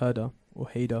name is Herder or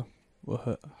Hader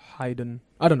or Haydn.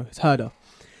 I don't know. It's Herder,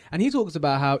 and he talks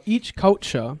about how each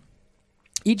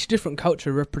different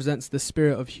culture represents the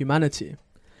spirit of humanity,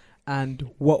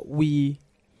 and what we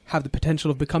have the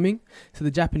potential of becoming. So the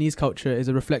Japanese culture is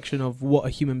a reflection of what a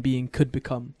human being could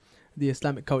become. The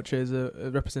Islamic culture is a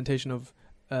representation of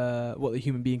what the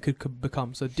human being could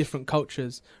become. So different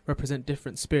cultures represent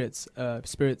different spirits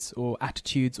or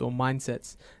attitudes or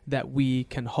mindsets that we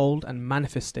can hold and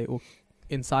manifestate or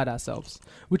inside ourselves,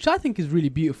 which I think is really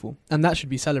beautiful, and that should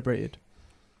be celebrated.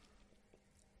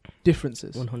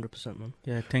 Differences. 100%, man.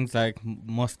 Yeah, things like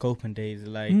mosque open days,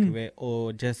 like where,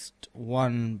 or just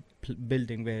one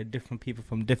building where different people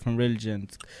from different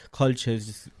religions, cultures,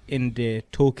 just in there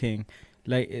talking,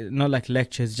 like not like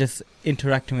lectures, just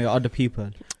interacting with other people.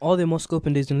 Are there mosque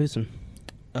open days in Luton?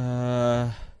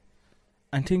 I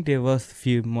think there was a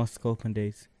few mosque open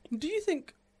days. Do you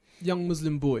think young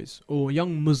Muslim boys or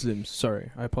young Muslims,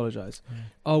 sorry, I apologize,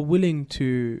 are willing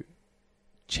to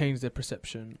change their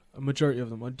perception, a majority of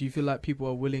them, or do you feel like people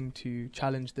are willing to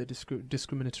challenge their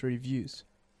discriminatory views?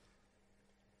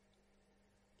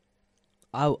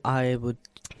 I would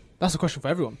That's a question for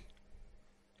everyone.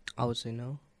 say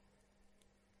no,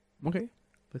 Okay.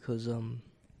 because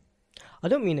I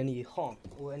don't mean any harm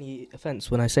or any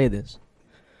offense when I say this,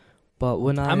 but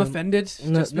when I'm offended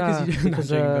just because you because,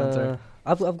 Go on, sorry.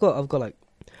 I've got like,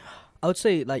 I would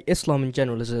say like Islam in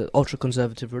general is an ultra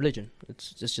conservative religion.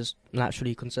 It's just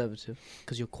naturally conservative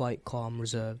because you're quite calm,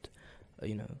 reserved,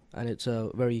 and it's a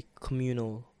very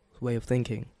communal way of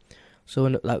thinking. So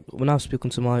when I've spoken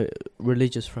to my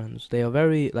religious friends, they are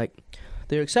very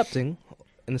they're accepting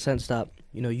in the sense that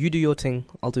you do your thing,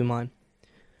 I'll do mine.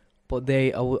 But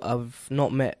I've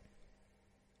not met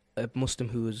a Muslim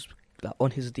who is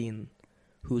on his deen,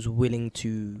 who's willing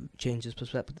to change his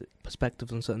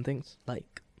perspective on certain things,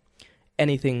 like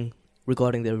anything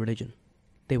regarding their religion.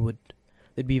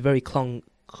 They'd be very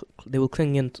they will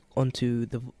cling onto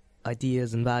the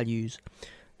ideas and values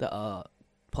that are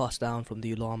passed down from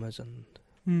the ulamas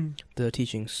and the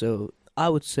teachings. So I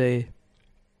would say,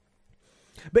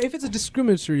 But if it's a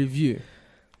discriminatory view,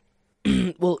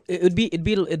 well, it'd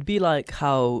be like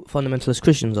how fundamentalist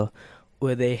Christians are,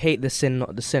 where they hate the sin,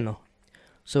 not the sinner.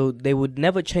 So they would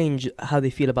never change how they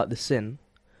feel about the sin.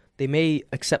 They may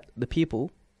accept the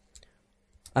people,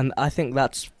 and I think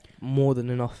that's more than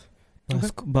enough.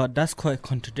 But that's quite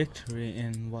contradictory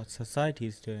in what society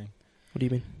is doing. What do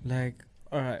you mean? Like,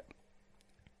 alright,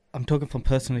 I'm talking from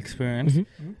personal experience.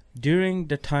 Mm-hmm. During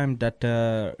the time that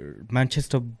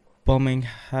Manchester bombing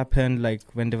happened, like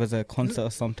when there was a concert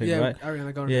or something, right?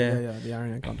 Ariana Grande. Yeah. Yeah, the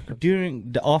Ariana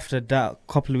Grande. After that,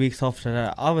 couple of weeks after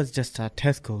that, I was just at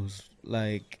Tesco's.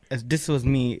 Like, this was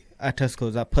me at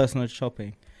Tesco's at personal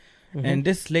shopping. Mm-hmm. And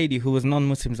this lady who was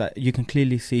non-Muslim, that you can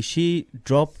clearly see, she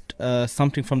dropped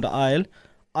something from the aisle.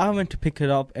 I went to pick it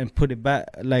up and put it back,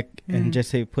 and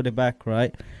just say, put it back,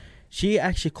 right? She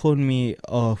actually called me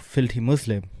a filthy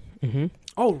Muslim. Mm-hmm.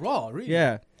 Oh, raw, really?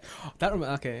 Yeah.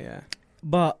 Okay, yeah.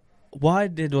 But what I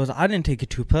did was I didn't take it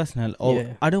too personal. Or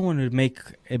Yeah. I don't want to make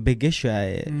a big issue out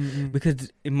of it.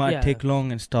 Because it might Yeah. take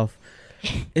long and stuff.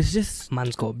 It's just...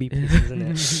 Man's got to be places, isn't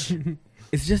it?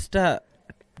 It's just that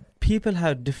people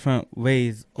have different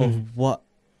ways of what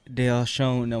they are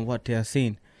shown and what they are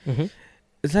seen. Mm-hmm.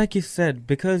 It's like you said,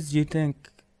 because you think,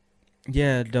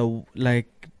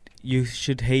 you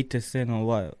should hate the sin or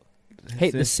what?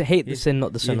 Hate the sin,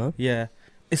 not the sinner. Yeah.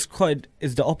 It's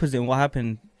the opposite of what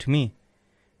happened to me.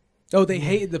 Oh, they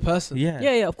hated the person. Yeah.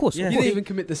 Yeah, of course. Yeah. You didn't even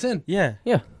commit the sin. Yeah.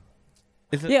 Yeah.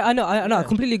 It's Yeah, I know. I Yeah.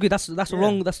 completely agree. That's the Yeah.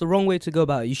 wrong. That's the wrong way to go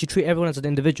about it. You should treat everyone as an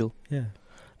individual. Yeah.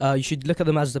 you should look at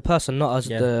them as the person, not as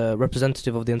Yeah. the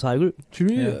representative of the entire group. Should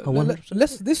we? Yeah.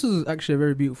 Let's. This was actually a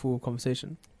very beautiful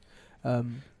conversation.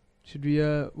 Should we?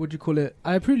 What do you call it?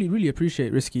 I really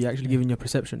appreciate Risky actually Yeah. giving your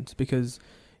perceptions, because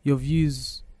your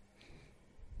views,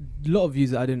 a lot of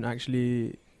views that I didn't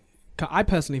actually. I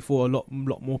personally thought a lot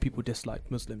more people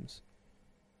disliked Muslims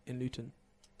in Luton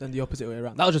than the opposite way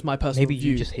around. That was just my personal Maybe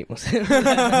view. you just hate Muslims.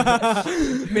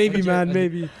 Maybe, man. joke.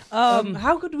 Maybe.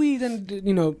 How could we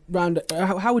then, round?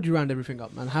 How would you round everything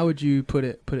up, man? How would you put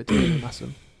it together,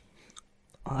 Massam?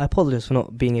 I apologize for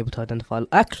not being able to identify.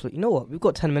 Actually, you know what? We've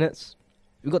got 10 minutes.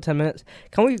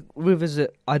 Can we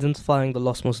revisit identifying the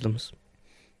lost Muslims?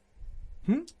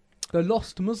 The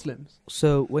lost Muslims.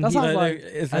 So when That he, sounds like-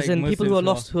 it's as in people who are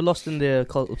Muslims lost in their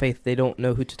cult of faith, they don't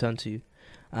know who to turn to,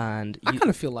 and I you kind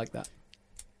of feel like that.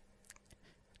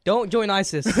 don't join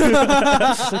ISIS.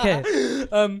 It's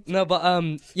okay. No, but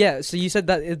yeah. So you said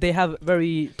that they have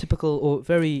very typical or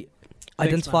very Thanks, man.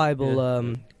 identifiable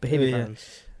Yeah. behavior Yeah.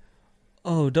 patterns.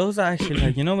 Oh, those are actually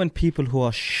like, when people who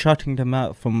are shutting them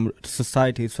out from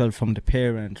society as well, from the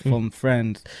parents, from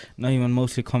friends, not even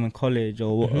mostly coming college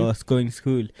or going to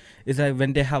school, it's like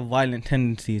when they have violent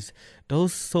tendencies,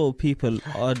 those sort of people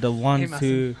are the ones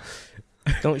who,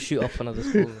 Don't shoot up another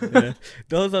school. yeah,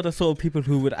 those are the sort of people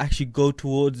who would actually go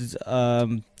towards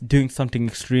doing something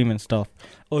extreme and stuff,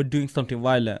 or doing something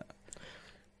violent.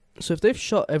 So if they've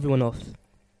shot everyone off,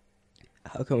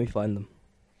 how can we find them?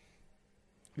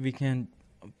 We can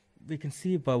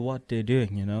see by what they're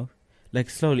doing, like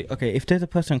slowly. Okay, if there's a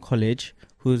person in college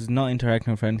who's not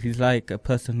interacting with friends, he's like a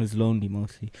person who's lonely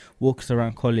mostly, walks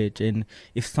around college, and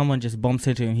if someone just bumps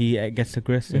into him, he gets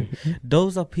aggressive.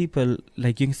 Those are people,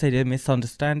 like, you can say they're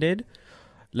misunderstood.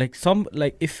 Like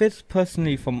if it's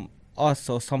personally from us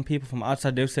or some people from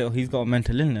outside, they'll say, oh, he's got a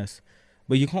mental illness,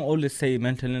 but you can't always say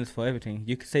mental illness for everything.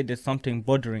 You can say there's something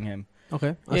bothering him.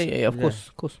 Okay. Yeah, of course.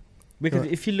 Because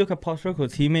Right. if you look at past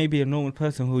records, he may be a normal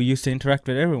person who used to interact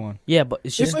with everyone. Yeah, but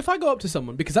it's just If I go up to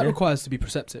someone, because that Yeah. requires to be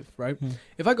perceptive, right?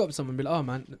 If I go up to someone and be like, oh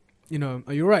man,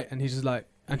 are you right? And he's just like,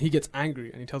 and he gets angry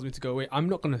and he tells me to go away, I'm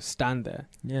not going to stand there.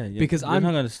 Yeah, Because you're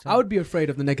not gonna stand. I would be afraid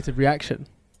of the negative reaction,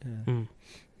 Yeah.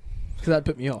 because that'd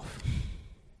put me off.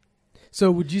 So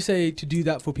would you say to do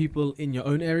that for people in your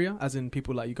own area, as in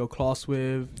people like you go class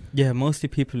with, Yeah, mostly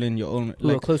people in your own,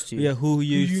 who are like, close to you. yeah, who who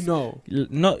you know?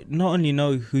 not only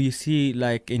know who you see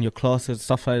like in your classes,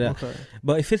 stuff like that. Okay.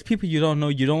 But if it's people you don't know,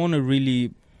 you don't want to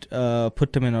really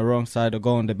put them in the wrong side or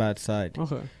go on the bad side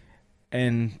Okay.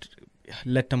 and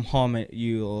let them harm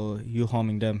you or you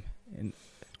harming them.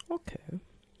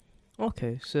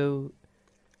 Okay, so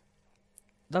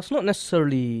that's not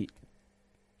necessarily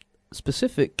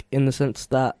specific in the sense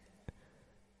that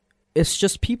it's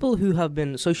just people who have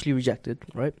been socially rejected,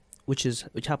 right? Which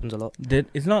happens a lot.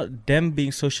 It's not them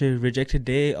being socially rejected.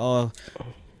 They are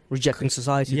Rejecting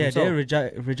society. Yeah, themselves.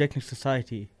 they're rejecting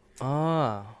society.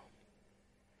 Ah.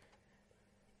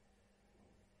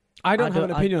 I don't I have an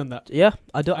don't- opinion on that. Yeah,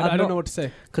 I don't I don't know what to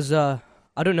say. because I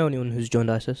don't know anyone who's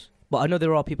joined ISIS, but I know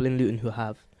there are people in Luton who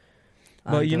have.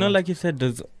 But And, like you said,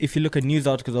 if you look at news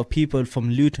articles of people from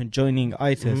Luton joining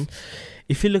ISIS, mhm.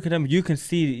 if you look at them, you can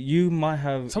see you might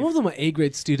have Some of them are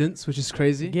A-grade students, which is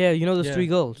crazy. Yeah, you know those Yeah. 3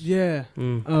 girls. Yeah.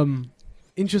 Mm.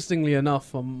 Interestingly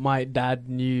enough, my dad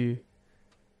knew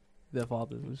their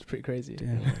father. It was pretty crazy.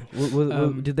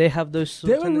 Did they have those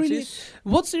sort they of were really- tendencies?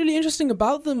 What's really interesting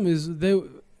about them is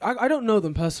I don't know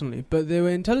them personally, but they were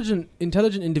intelligent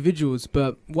individuals.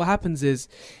 But what happens is,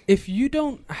 if you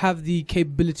don't have the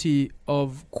capability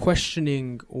of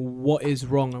questioning what is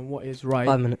wrong and what is right,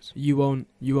 5 minutes. you will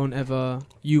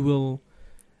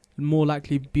more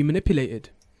likely be manipulated.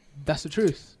 That's the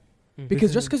truth.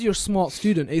 Because just because you're a smart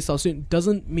student, A-star student,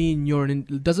 doesn't mean you're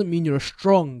a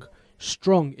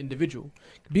strong individual.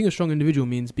 Being a strong individual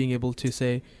means being able to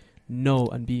say no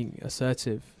and being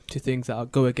assertive to things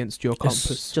that go against your compass,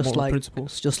 It's just moral like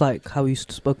principles. it's just like how we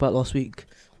spoke about last week.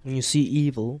 When you see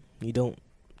evil, you don't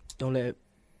let it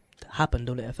happen.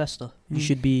 Don't let it fester. You Mm.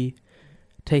 should be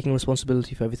taking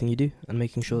responsibility for everything you do and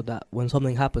making sure that when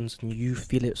something happens and you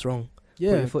feel it's wrong, put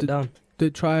Yeah, your foot down. to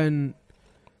try and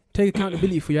take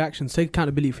accountability for your actions. Take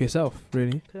accountability for yourself.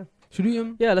 Really. Okay. Should we?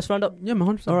 Yeah, let's round up. Yeah, man.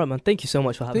 100%. All right, man. Thank you so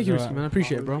much for having Thank you, me. Risky, man. I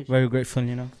appreciate it, bro. very grateful,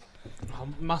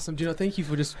 Massam, thank you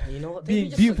for just You know what? being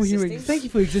beautiful human. Thank you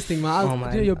for existing, man. Oh,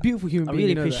 man. You're a beautiful human I being. really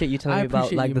you know that. appreciate you telling I me about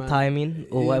appreciate like you, the man. timing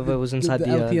or Yeah, whatever was inside the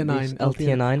LTNine.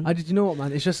 LTNine. I did. You know what,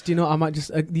 man? It's just I might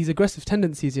just these aggressive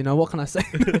tendencies. What can I say?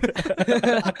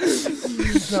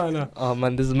 No. Oh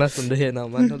man, there's a mess under here now,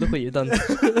 man. Look what you've done.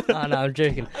 No, I'm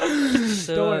joking.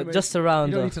 So Don't worry, mate. just to You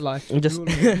round don't need off, to lie. Just- You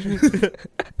all know.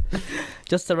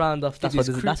 just to round off. That's why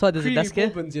there's a desk here.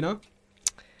 Bourbons,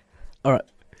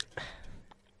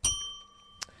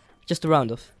 Just to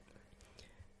round off,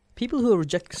 people who are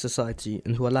rejecting society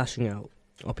and who are lashing out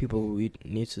are people we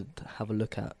need to have a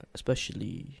look at,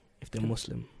 especially if they're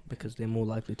Muslim, because they're more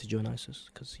likely to join ISIS,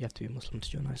 because you have to be Muslim to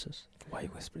join ISIS. Why are you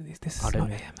whispering this? This I is don't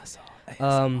not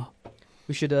know. AMSR.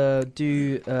 We should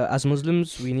as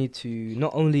Muslims, we need to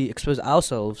not only expose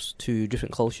ourselves to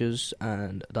different cultures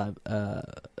and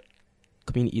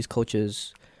communities,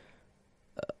 cultures,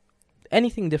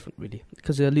 anything different really,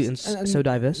 because Luton's And so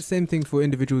diverse. Same thing for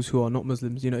individuals who are not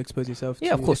Muslims. Expose yourself. Yeah,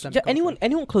 to of course. Islamic Yeah, culture.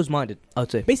 anyone closed-minded, I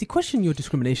would say. Basically, question your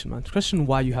discrimination, man. Question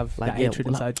why you have Like, that yeah, hatred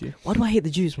well, inside you. Why do I hate the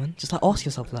Jews, man? Just like ask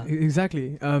yourself that.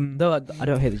 Exactly. Though I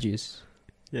don't hate the Jews.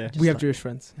 Yeah. Just We have like- Jewish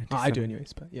friends. Yeah, I do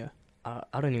anyways, but yeah.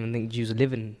 I don't even think Jews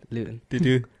live in Luton. They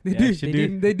do. They Yeah, do. she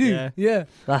They do. Yeah. Yeah.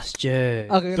 That's Jew.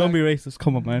 Okay, Don't be racist.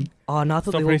 Come on, man. Oh no, I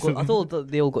Stop thought racism.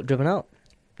 they all got driven out.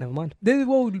 Never mind.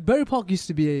 Well, Bury Park used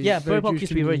to be a Bury Park used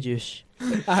to be very Jewish.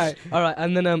 Alright. All right,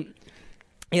 and then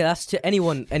that's to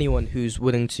anyone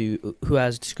who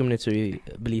has discriminatory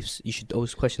beliefs. You should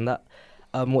always question that.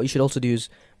 What you should also do is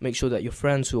make sure that your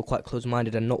friends who are quite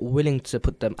close-minded and not willing to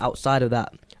put them outside of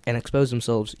that and expose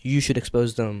themselves, you should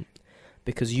expose them,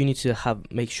 because you need to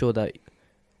make sure that.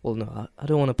 Well, no, I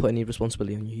don't want to put any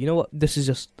responsibility on you. You know what? This is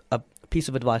just a piece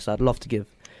of advice I'd love to give.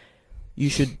 You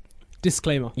should.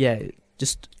 Disclaimer. Yeah,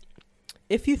 just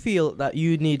if you feel that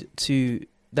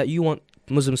you want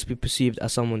Muslims to be perceived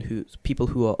as people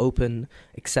who are open,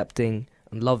 accepting,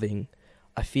 and loving,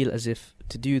 I feel as if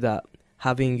to do that,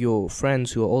 having your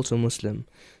friends who are also Muslim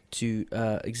to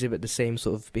exhibit the same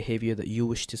sort of behavior that you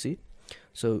wish to see,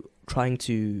 so trying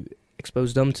to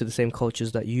expose them to the same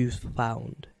cultures that you've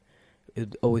found, it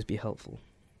would always be helpful.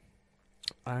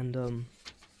 And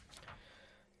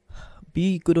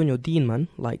be good on your deen, man.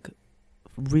 Like,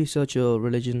 research your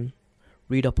religion,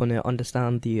 read up on it,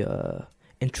 understand the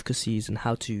intricacies and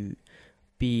how to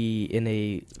be in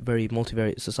a very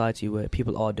multivariate society where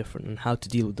people are different and how to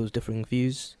deal with those differing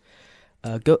views.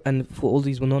 And for all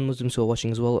these non-Muslims who are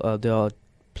watching as well, there are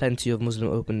plenty of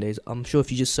Muslim open days. I'm sure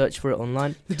if you just search for it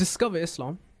online. The Discover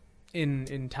Islam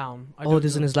in town.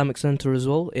 There's an Islamic center as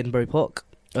well in Bury Park,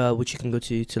 which you can go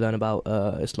to learn about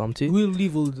Islam too. We'll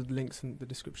leave all the links in the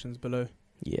descriptions below.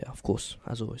 Yeah, of course,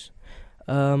 as always.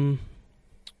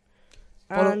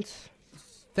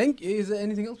 Is there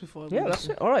anything else before? Yeah, that's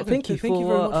it. All right, Okay, thank you very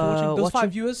much for watching. Those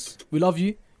 5 viewers, we love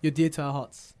you. You're dear to our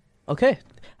hearts. Okay.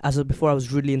 Before I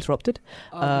was rudely interrupted.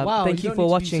 Wow, thank you don't for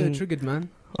need to be watching. so triggered, man.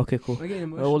 Okay, cool. I'm getting Oh,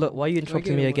 emotional. look, why are you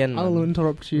interrupting me again, man? I'll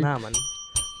interrupt you. Nah, man.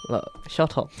 Look,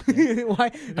 shut up. Why?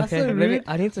 That's so rude.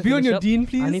 I need to Be on finish your up. dean,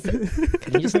 please. I need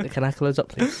to. Can I close up,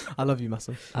 please? I love you,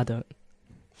 massive. I don't.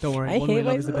 Don't worry. I One way hate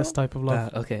love is the myself. best type of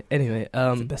love. Okay. Anyway,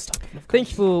 It's the best type of love. thank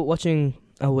you for watching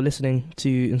or listening to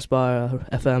Inspire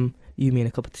FM. You mean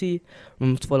a cup of tea.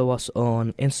 Remember to follow us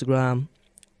on Instagram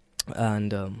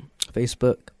and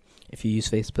Facebook if you use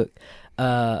Facebook.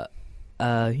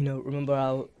 Remember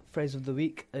our phrase of the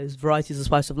week is variety is the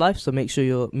spice of life. So make sure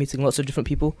you're meeting lots of different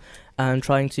people and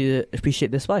trying to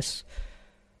appreciate their spice.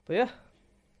 But yeah.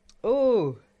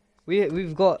 Oh,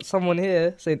 we've got someone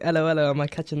here saying, "Hello, hello. Am I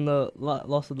catching the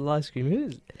loss of the live stream?" Who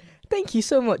is? Thank you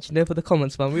so much, for the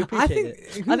comments, man. We appreciate it.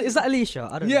 Is that Alicia?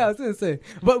 I don't know. I was gonna say.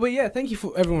 But yeah, thank you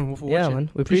for everyone for watching. Yeah, man.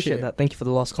 We appreciate that. Thank you for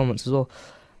the last comments as well.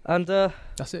 And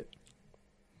That's it.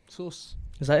 Sauce.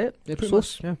 is that it? Yeah, pretty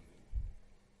Sauce? much. Yeah.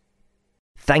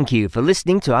 Thank you for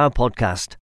listening to our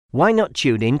podcast. Why not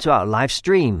tune in to our live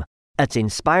stream at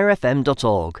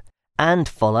inspirefm.org and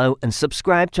follow and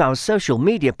subscribe to our social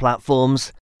media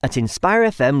platforms at Inspire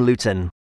FM Luton.